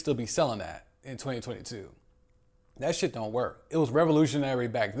can't really still be selling that in 2022. That shit don't work. It was revolutionary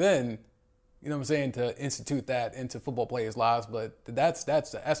back then, you know what I'm saying, to institute that into football players' lives, but that's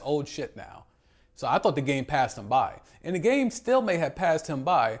old shit now. So I thought the game passed him by. And the game still may have passed him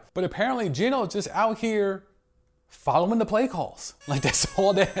by, but apparently Geno's just out here following the play calls. Like, that's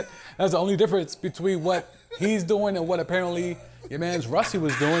the only difference between what he's doing and what apparently your man's Rusty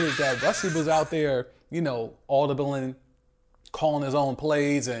was doing, is that Rusty was out there, audibling, calling his own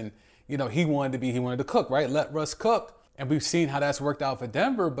plays, and he wanted to cook, right? Let Russ cook. And we've seen how that's worked out for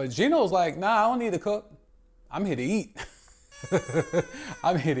Denver. But Geno's like, nah, I don't need to cook. I'm here to eat.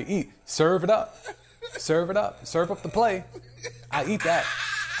 I'm here to eat. Serve it up. Serve up the play. I eat that.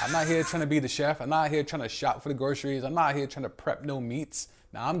 I'm not here trying to be the chef. I'm not here trying to shop for the groceries. I'm not here trying to prep no meats.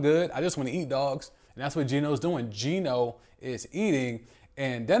 Nah, I'm good. I just want to eat, dogs. And that's what Geno's doing. Geno is eating.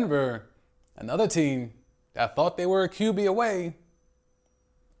 And Denver, another team that thought they were a QB away.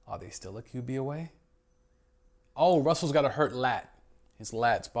 Are they still a QB away? Oh, Russell's got a hurt lat. His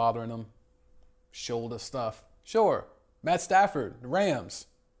lat's bothering him. Shoulder stuff. Sure. Matt Stafford, the Rams.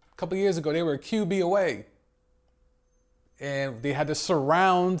 A couple years ago, they were a QB away. And they had to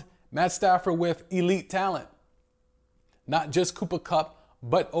surround Matt Stafford with elite talent. Not just Cooper Kupp,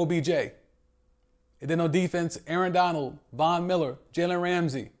 but OBJ. And then on defense, Aaron Donald, Von Miller, Jalen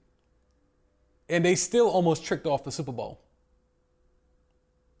Ramsey. And they still almost tricked off the Super Bowl.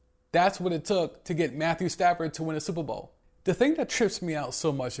 That's what it took to get Matthew Stafford to win a Super Bowl. The thing that trips me out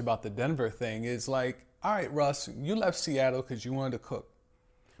so much about the Denver thing is like, all right, Russ, you left Seattle because you wanted to cook.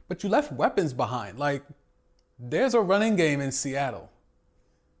 But you left weapons behind. Like, there's a running game in Seattle.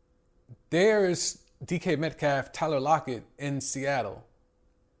 There's DK Metcalf, Tyler Lockett in Seattle.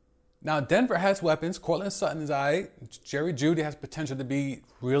 Now, Denver has weapons. Cortland Sutton is all right. Jerry Jeudy has potential to be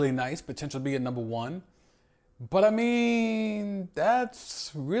really nice, potential to be a number 1. But I mean,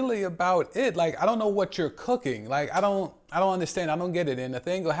 that's really about it. Like, I don't know what you're cooking. Like, I don't understand. I don't get it. And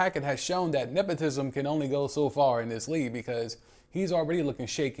Nathaniel Hackett has shown that nepotism can only go so far in this league, because he's already looking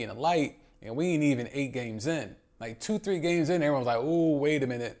shaky and light, and we ain't even 8 games in. Like 2-3 games in, everyone's like, oh, wait a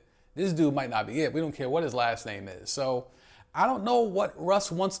minute. This dude might not be it. We don't care what his last name is. So I don't know what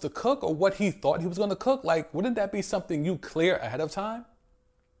Russ wants to cook or what he thought he was going to cook. Like, wouldn't that be something you clear ahead of time?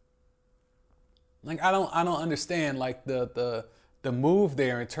 Like, I don't understand, like, the move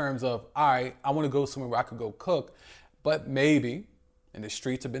there in terms of, all right, I want to go somewhere where I could go cook. But maybe, and the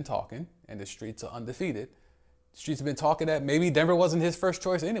streets have been talking, and the streets are undefeated, the streets have been talking that maybe Denver wasn't his first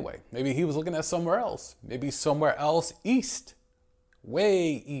choice anyway. Maybe he was looking at somewhere else. Maybe somewhere else east,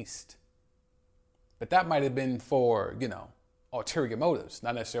 way east. But that might have been for, ulterior motives,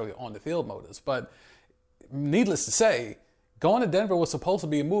 not necessarily on the field motives. But needless to say, going to Denver was supposed to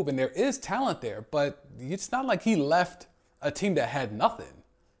be a move, and there is talent there, but it's not like he left a team that had nothing.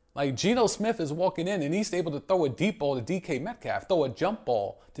 Like, Geno Smith is walking in, and he's able to throw a deep ball to DK Metcalf, throw a jump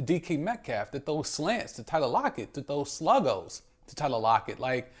ball to DK Metcalf, to throw slants to Tyler Lockett, to throw sluggos to Tyler Lockett.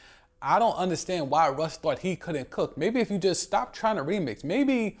 Like, I don't understand why Russ thought he couldn't cook. Maybe if you just stop trying to remix,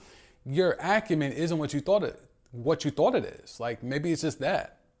 maybe your acumen isn't what you thought it is. Like, maybe it's just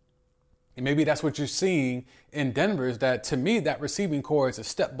that. And maybe that's what you're seeing in Denver, is that, to me, that receiving core is a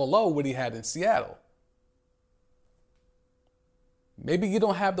step below what he had in Seattle. Maybe you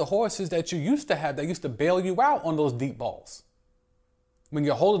don't have the horses that you used to have that used to bail you out on those deep balls. When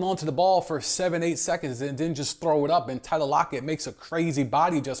you're holding on to the ball for 7-8 seconds and then just throw it up, and Tyler Lockett makes a crazy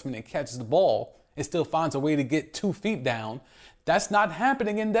body adjustment and catches the ball and still finds a way to get 2 feet down. That's not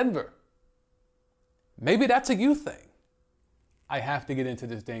happening in Denver. maybe that's a you thing. I have to get into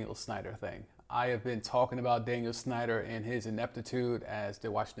this Daniel Snyder thing. I have been talking about Daniel Snyder and his ineptitude as the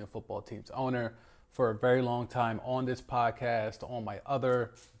Washington football team's owner for a very long time on this podcast, on my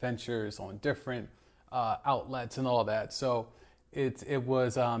other ventures, on different outlets and all that. So it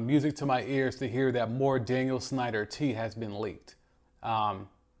was music to my ears to hear that more Daniel Snyder tea has been leaked.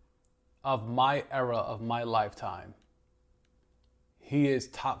 Of my era, of my lifetime, he is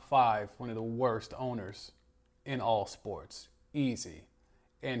top 5, one of the worst owners in all sports. Easy.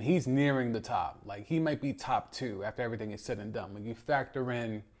 And he's nearing the top. Like, he might be top 2 after everything is said and done. When you factor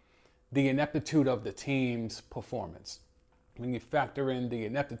in the ineptitude of the team's performance, when you factor in the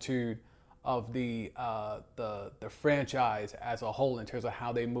ineptitude of the franchise as a whole in terms of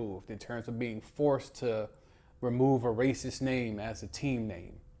how they moved, in terms of being forced to remove a racist name as a team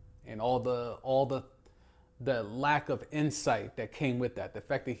name, and all the lack of insight that came with that, the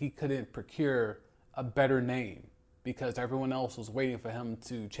fact that he couldn't procure a better name because everyone else was waiting for him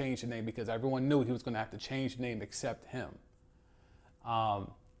to change the name because everyone knew he was going to have to change the name except him.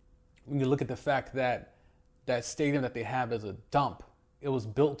 When you look at the fact that that stadium that they have is a dump, it was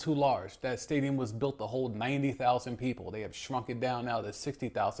built too large. That stadium was built to hold 90,000 people. They have shrunk it down now to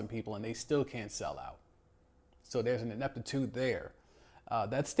 60,000 people, and they still can't sell out. So there's an ineptitude there.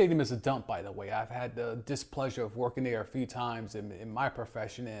 That stadium is a dump, by the way. I've had the displeasure of working there a few times in my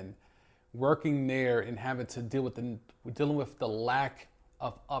profession, and working there and having to dealing with the lack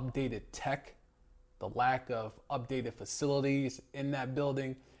of updated tech, the lack of updated facilities in that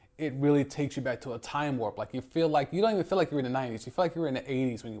building. It really takes you back to a time warp. Like, you don't even feel like you're in the 90s. You feel like you're in the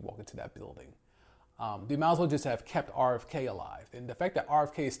 80s when you walk into that building. They might as well just have kept RFK alive. And the fact that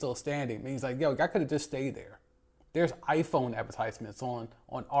RFK is still standing means, like, yo, I could have just stayed there. There's iPhone advertisements on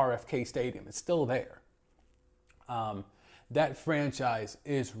RFK Stadium. It's still there. That franchise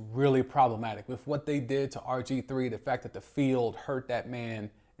is really problematic with what they did to RG3, the fact that the field hurt that man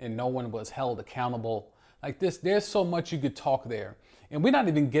and no one was held accountable. Like this, there's so much you could talk there. And we're not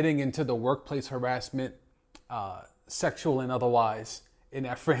even getting into the workplace harassment, sexual and otherwise, in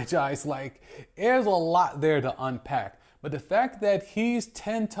that franchise. Like, there's a lot there to unpack. But the fact that he's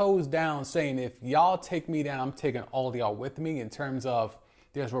 10 toes down saying, if y'all take me down, I'm taking all of y'all with me, in terms of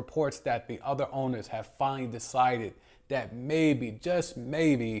there's reports that the other owners have finally decided that maybe, just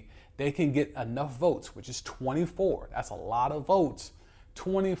maybe, they can get enough votes, which is 24. That's a lot of votes.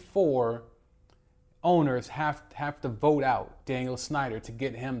 24 owners have to vote out Daniel Snyder to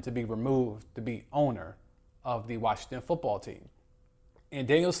get him to be removed to be owner of the Washington football team. And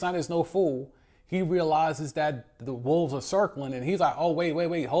Daniel Snyder is no fool. He realizes that the wolves are circling, and he's like, oh,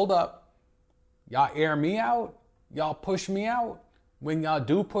 wait, hold up. Y'all air me out? Y'all push me out? When y'all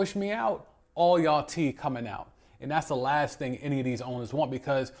do push me out, all y'all tea coming out. And that's the last thing any of these owners want,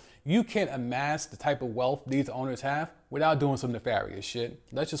 because you can't amass the type of wealth these owners have without doing some nefarious shit.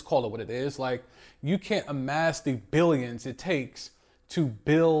 Let's just call it what it is. Like, you can't amass the billions it takes to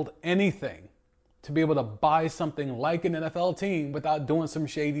build anything, to be able to buy something like an NFL team without doing some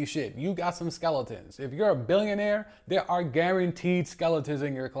shady shit. You got some skeletons. If you're a billionaire, there are guaranteed skeletons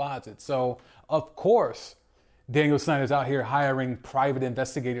in your closet. So, of course, Daniel Snyder's out here hiring private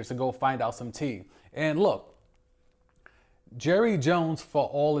investigators to go find out some tea. And look, Jerry Jones, for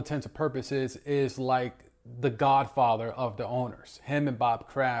all intents and purposes, is like the godfather of the owners. Him and Bob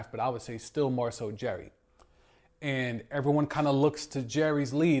Kraft, but I would say still more so Jerry. And everyone kind of looks to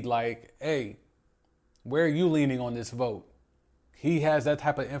Jerry's lead like, hey, where are you leaning on this vote? He has that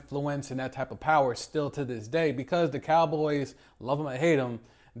type of influence and that type of power still to this day, because the Cowboys, love them or hate them,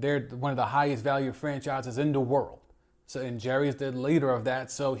 they're one of the highest value franchises in the world. So, and Jerry's the leader of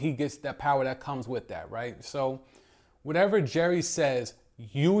that, so he gets that power that comes with that, right? So whatever Jerry says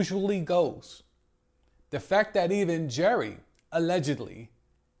usually goes. The fact that even Jerry, allegedly,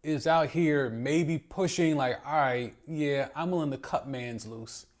 is out here maybe pushing like, all right, yeah, I'm willing to cut mans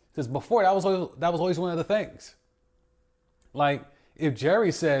loose. Because before, that was always one of the things. Like, if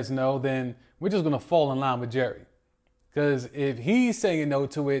Jerry says no, then we're just going to fall in line with Jerry. Because if he's saying no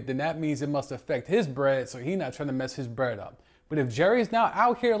to it, then that means it must affect his bread, so he's not trying to mess his bread up. But if Jerry's now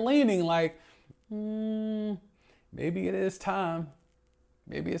out here leaning like, maybe it is time.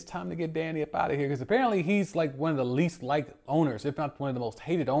 Maybe it's time to get Danny up out of here. Because apparently he's like one of the least liked owners, if not one of the most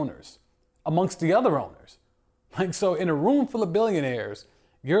hated owners amongst the other owners. Like, so in a room full of billionaires,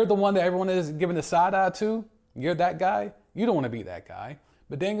 you're the one that everyone is giving the side eye to. You're that guy. You don't want to be that guy.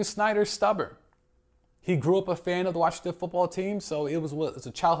 But Daniel Snyder's stubborn. He grew up a fan of the Washington football team, so it was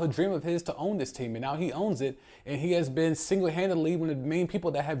a childhood dream of his to own this team. And now he owns it, and he has been single-handedly one of the main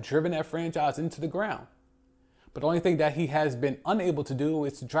people that have driven that franchise into the ground. But the only thing that he has been unable to do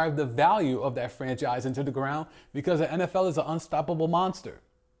is to drive the value of that franchise into the ground, because the NFL is an unstoppable monster.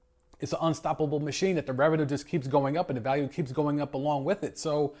 It's an unstoppable machine that the revenue just keeps going up and the value keeps going up along with it.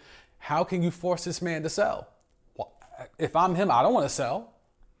 So how can you force this man to sell? Well, if I'm him, I don't want to sell.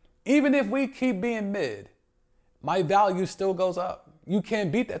 Even if we keep being mid, my value still goes up. You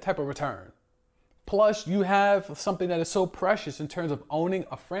can't beat that type of return. Plus, you have something that is so precious in terms of owning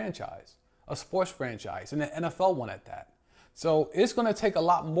a franchise, a sports franchise, and the NFL one at that. So it's going to take a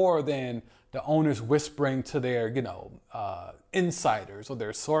lot more than the owners whispering to their, insiders or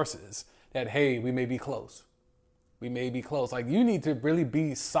their sources that, hey, we may be close. We may be close. Like, you need to really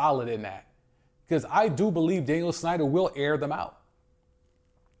be solid in that, because I do believe Daniel Snyder will air them out.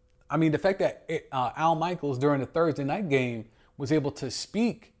 I mean, the fact that Al Michaels during the Thursday night game was able to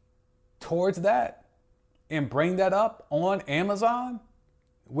speak towards that and bring that up on Amazon,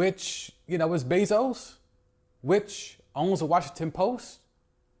 which, is Bezos, which owns the Washington Post,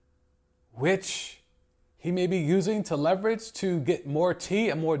 which he may be using to leverage to get more tea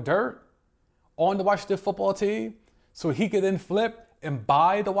and more dirt on the Washington football team so he could then flip and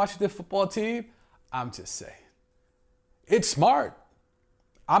buy the Washington football team. I'm just saying. It's smart.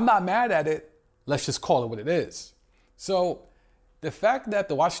 I'm not mad at it. Let's just call it what it is. So the fact that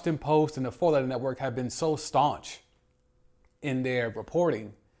the Washington Post and the Four Letter Network have been so staunch in their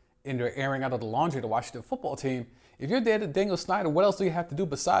reporting, in their airing out of the laundry of the Washington football team, if you're Daniel Snyder, what else do you have to do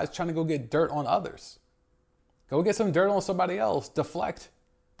besides trying to go get dirt on others? Go get some dirt on somebody else. Deflect.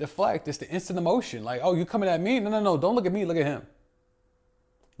 It's the instant emotion. Like, oh, you coming at me? No. Don't look at me. Look at him.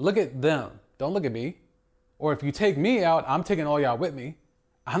 Look at them. Don't look at me. Or if you take me out, I'm taking all y'all with me.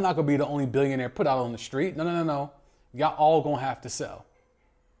 I'm not going to be the only billionaire put out on the street. No. Y'all all going to have to sell.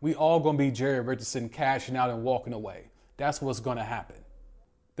 We all going to be Jerry Richardson cashing out and walking away. That's what's going to happen.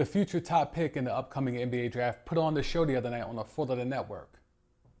 The future top pick in the upcoming NBA draft put on the show the other night on the Four Letter Network.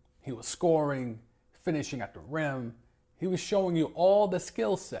 He was scoring, finishing at the rim. He was showing you all the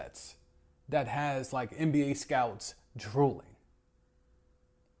skill sets that has like NBA scouts drooling.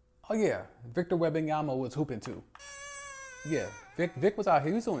 Oh yeah, Victor Wembanyama was hooping too. Yeah, Vic was out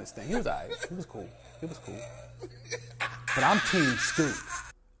here. He was doing his thing. He was all right. He was cool. But I'm Team Scoot.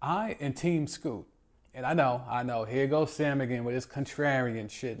 I am Team Scoot. And I know. Here goes Sam again with his contrarian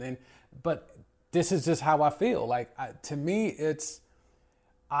shit. But this is just how I feel. Like, to me,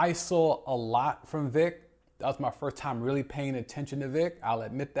 I saw a lot from Vic. That was my first time really paying attention to Vic. I'll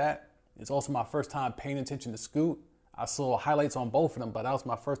admit that. It's also my first time paying attention to Scoot. I saw highlights on both of them, but that was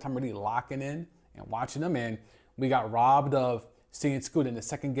my first time really locking in and watching them. And we got robbed of seeing Scoot in the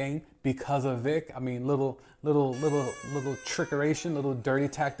second game because of Vic. I mean, little trickeration, little dirty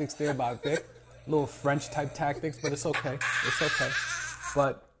tactics there by Vic. Little French type tactics, but it's okay.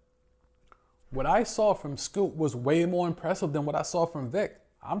 But what I saw from Scoot was way more impressive than what I saw from Vic.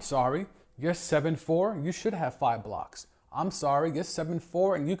 I'm sorry, you're 7'4", you should have 5 blocks. I'm sorry, you're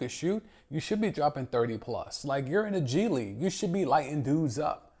 7'4" and you can shoot. You should be dropping 30 plus. Like, you're in a G League. You should be lighting dudes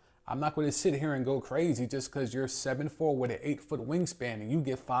up. I'm not going to sit here and go crazy just because you're 7'4" with an 8-foot wingspan and you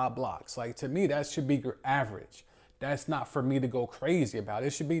get 5 blocks. Like, to me, that should be your average. That's not for me to go crazy about.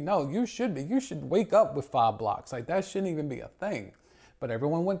 It should be, no, you should wake up with 5 blocks. Like, that shouldn't even be a thing. But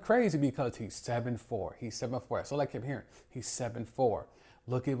everyone went crazy because he's 7'4". He's 7'4". That's all I kept hearing. He's 7'4".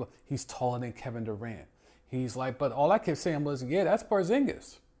 Look at, he's taller than Kevin Durant. He's like, but all I kept saying was, yeah, that's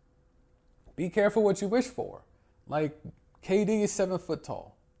Porzingis. Be careful what you wish for. Like, KD is 7 foot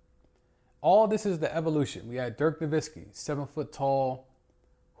tall. All this is the evolution. We had Dirk Nowitzki, 7 foot tall,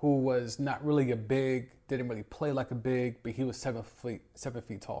 who was not really a big, didn't really play like a big, but he was 7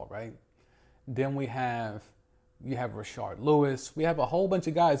 feet tall, right? Then you have Rashard Lewis. We have a whole bunch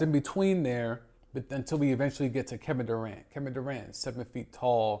of guys in between there, but until we eventually get to Kevin Durant. Kevin Durant, 7 feet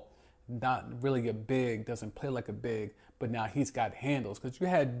tall, not really a big, doesn't play like a big, but now he's got handles. Because you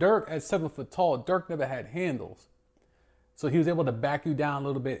had Dirk at 7 foot tall. Dirk never had handles. So he was able to back you down a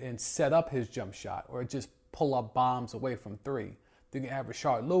little bit and set up his jump shot or just pull up bombs away from 3. Then you have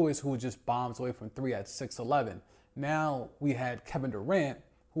Rashard Lewis, who just bombs away from 3 at 6'11". Now we had Kevin Durant,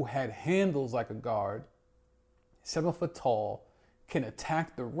 who had handles like a guard, 7 foot tall, can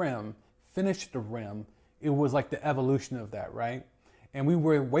attack the rim, finish the rim. It was like the evolution of that, right? And we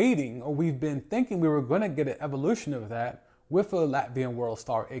were waiting, or we've been thinking we were going to get an evolution of that with a Latvian world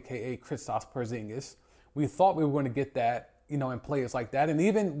star, aka Kristaps Porzingis. We thought we were going to get that, in players like that. And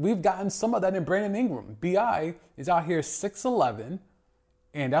even we've gotten some of that in Brandon Ingram. B.I. is out here 6'11",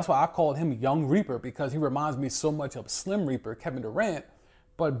 and that's why I called him Young Reaper, because he reminds me so much of Slim Reaper, Kevin Durant.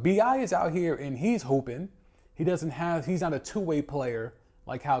 But B.I. is out here and he's hooping. He's not a two-way player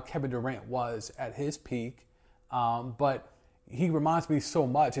like how Kevin Durant was at his peak. But he reminds me so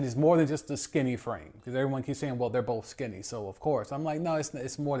much, and it's more than just the skinny frame, because everyone keeps saying, well, they're both skinny, so of course. I'm like, no,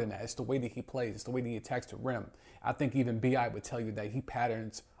 it's more than that. It's the way that he plays. It's the way that he attacks the rim. I think even B.I. would tell you that he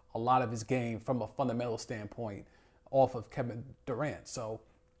patterns a lot of his game from a fundamental standpoint off of Kevin Durant. So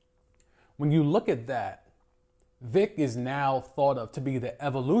when you look at that, Vic is now thought of to be the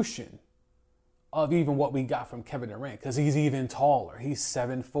evolution of even what we got from Kevin Durant, because he's even taller. He's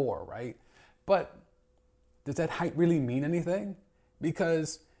 7'4", right? But does that height really mean anything?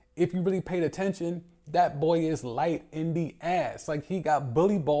 Because if you really paid attention, that boy is light in the ass. Like, he got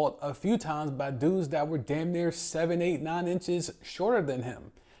bully balled a few times by dudes that were damn near 7, 8, 9 inches shorter than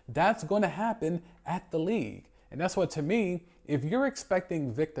him. That's going to happen at the league. And that's what, to me, if you're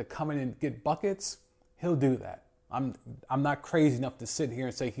expecting Vic to come in and get buckets, he'll do that. I'm not crazy enough to sit here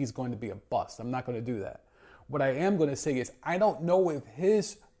and say he's going to be a bust. I'm not going to do that. What I am going to say is I don't know if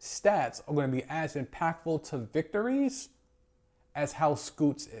his stats are going to be as impactful to victories as how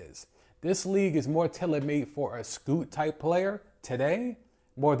Scoots is. This league is more tailor-made for a Scoot type player today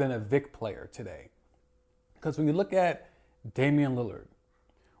more than a Vic player today. Because when you look at Damian Lillard,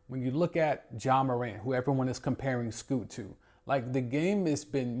 when you look at Ja Morant, who everyone is comparing Scoot to, like, the game has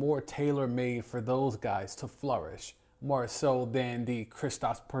been more tailor-made for those guys to flourish more so than the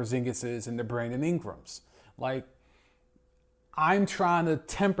Kristaps Porzingises and the Brandon Ingrams. Like, I'm trying to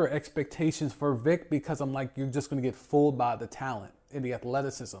temper expectations for Vic because I'm like, you're just going to get fooled by the talent and the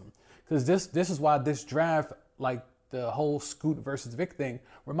athleticism. Because this is why this draft, like the whole Scoot versus Vic thing,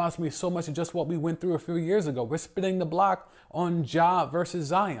 reminds me so much of just what we went through a few years ago. We're spinning the block on Ja versus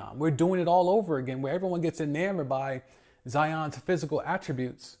Zion. We're doing it all over again, where everyone gets enamored by Zion's physical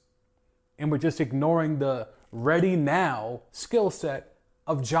attributes, and we're just ignoring the ready now skill set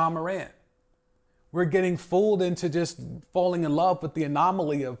of Ja Morant. We're getting fooled into just falling in love with the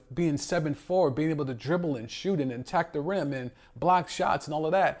anomaly of being 7'4", being able to dribble and shoot and attack the rim and block shots and all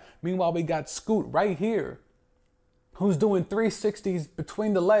of that. Meanwhile, we got Scoot right here, who's doing 360s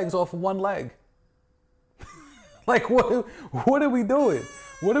between the legs off of one leg. Like, what are we doing?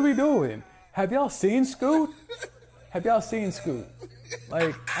 What are we doing? Have y'all seen Scoot? Have y'all seen Scoot?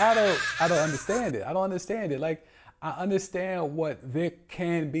 Like, I don't understand it. I don't understand it. Like, I understand what Vic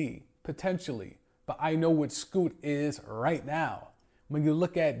can be, potentially. But I know what Scoot is right now. When you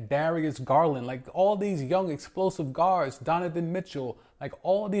look at Darius Garland, like all these young explosive guards, Donovan Mitchell, like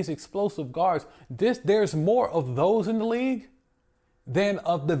all these explosive guards, there's more of those in the league than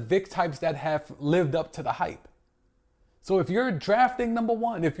of the Vic types that have lived up to the hype. So if you're drafting number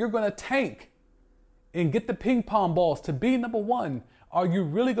one, if you're going to tank and get the ping pong balls to be number one, are you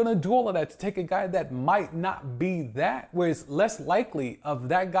really going to do all of that to take a guy that might not be that, where it's less likely of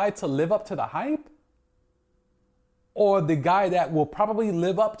that guy to live up to the hype? Or the guy that will probably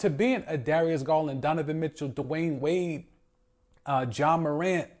live up to being a Darius Garland, Donovan Mitchell, Dwayne Wade, Ja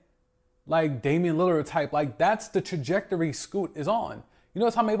Morant, like Damian Lillard type. Like, that's the trajectory Scoot is on. You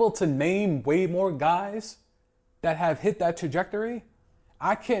notice how I'm able to name way more guys that have hit that trajectory?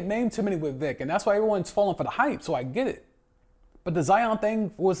 I can't name too many with Vic, and that's why everyone's falling for the hype, so I get it. But the Zion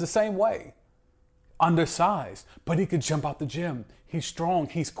thing was the same way. Undersized, but he could jump out the gym. He's strong,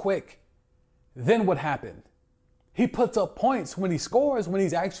 he's quick. Then what happened? He puts up points when he scores, when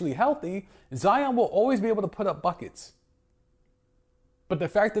he's actually healthy. Zion will always be able to put up buckets. But the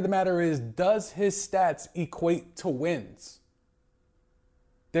fact of the matter is, does his stats equate to wins?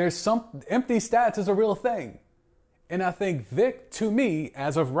 There's some empty stats is a real thing. And I think Vic, to me,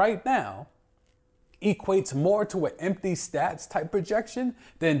 as of right now, equates more to an empty stats type projection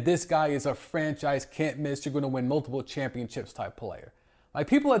than this guy is a franchise can't miss, you're going to win multiple championships type player. Like,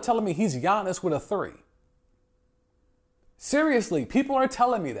 people are telling me he's Giannis with a 3. Seriously, people are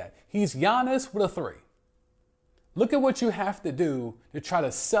telling me that. He's Giannis with a 3. Look at what you have to do to try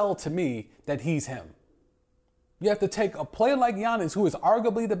to sell to me that he's him. You have to take a player like Giannis, who is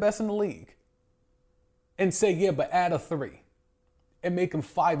arguably the best in the league, and say, yeah, but add a 3 and make him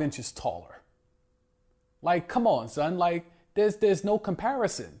 5 inches taller. Like, come on, son. Like, there's no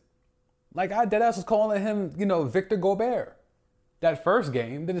comparison. Like, I deadass was calling him, Victor Gobert. That first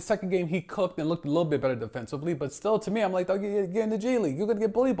game, then the second game he cooked and looked a little bit better defensively, but still to me, I'm like, you're in the G League. You're going to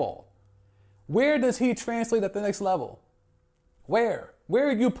get bully ball. Where does he translate at the next level? Where?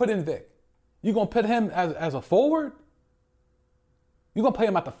 Where do you put in Vic? You going to put him as a forward? You going to play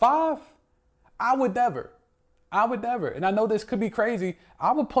him at the 5? I would never. And I know this could be crazy.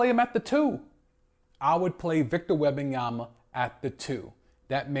 I would play him at the 2. I would play Victor Wembanyama at the 2.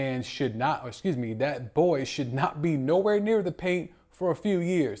 That boy should not be nowhere near the paint for a few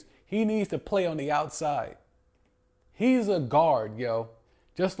years. He needs to play on the outside. He's a guard, yo.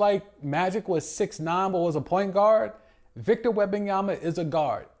 Just like Magic was 6'9" but was a point guard, Victor Wembanyama is a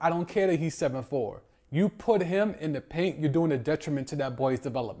guard. I don't care that he's 7'4". You put him in the paint, you're doing a detriment to that boy's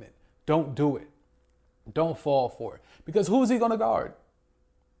development. Don't do it. Don't fall for it. Because who's he going to guard?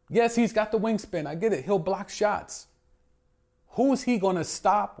 Yes, he's got the wingspan. I get it. He'll block shots. Who's he going to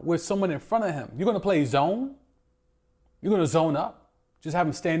stop with someone in front of him? You're going to play zone? You're going to zone up? Just have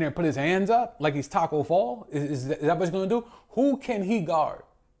him stand there and put his hands up like he's Taco Fall? Is that what you're going to do? Who can he guard?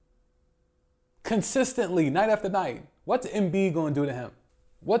 Consistently, night after night. What's Embiid going to do to him?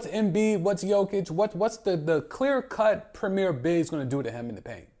 What's Embiid? What's Jokic? What's the clear-cut premier big going to do to him in the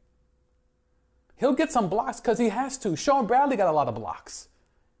paint? He'll get some blocks because he has to. Sean Bradley got a lot of blocks.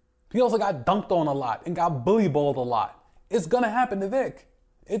 He also got dunked on a lot and got bully balled a lot. It's going to happen to Vic.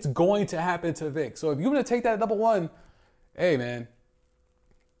 It's going to happen to Vic. So if you're going to take that number one, hey, man,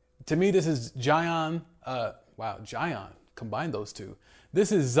 to me, this is Zion. Zion. Combine those two.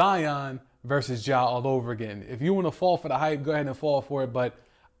 This is Zion versus Ja all over again. If you want to fall for the hype, go ahead and fall for it. But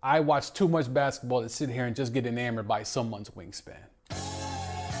I watch too much basketball to sit here and just get enamored by someone's wingspan.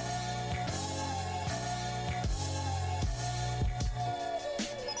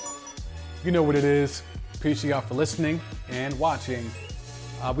 You know what it is. Appreciate y'all for listening and watching.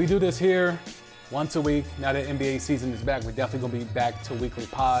 We do this here once a week. Now that NBA season is back, we're definitely going to be back to weekly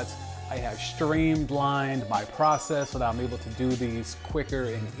pods. I have streamlined my process so that I'm able to do these quicker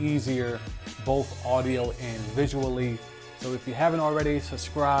and easier, both audio and visually. So if you haven't already,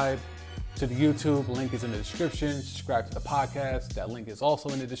 subscribe to the YouTube. Link is in the description. Subscribe to the podcast. That link is also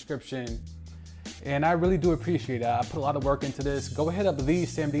in the description. And I really do appreciate it. I put a lot of work into this. Go ahead up to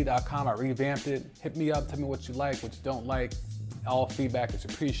thesamd.com. I revamped it. Hit me up. Tell me what you like, what you don't like. All feedback is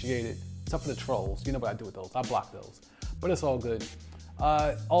appreciated. Except for the trolls. You know what I do with those. I block those. But it's all good.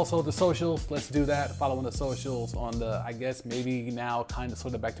 Also, the socials. Let's do that. Follow on the socials on the, I guess, maybe now kind of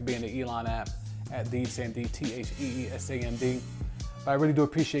sort of back to being the Elon app at thesamd, TheESAMD. But I really do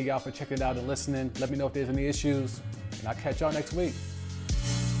appreciate y'all for checking it out and listening. Let me know if there's any issues. And I'll catch y'all next week.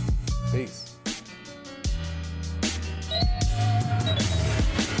 Peace.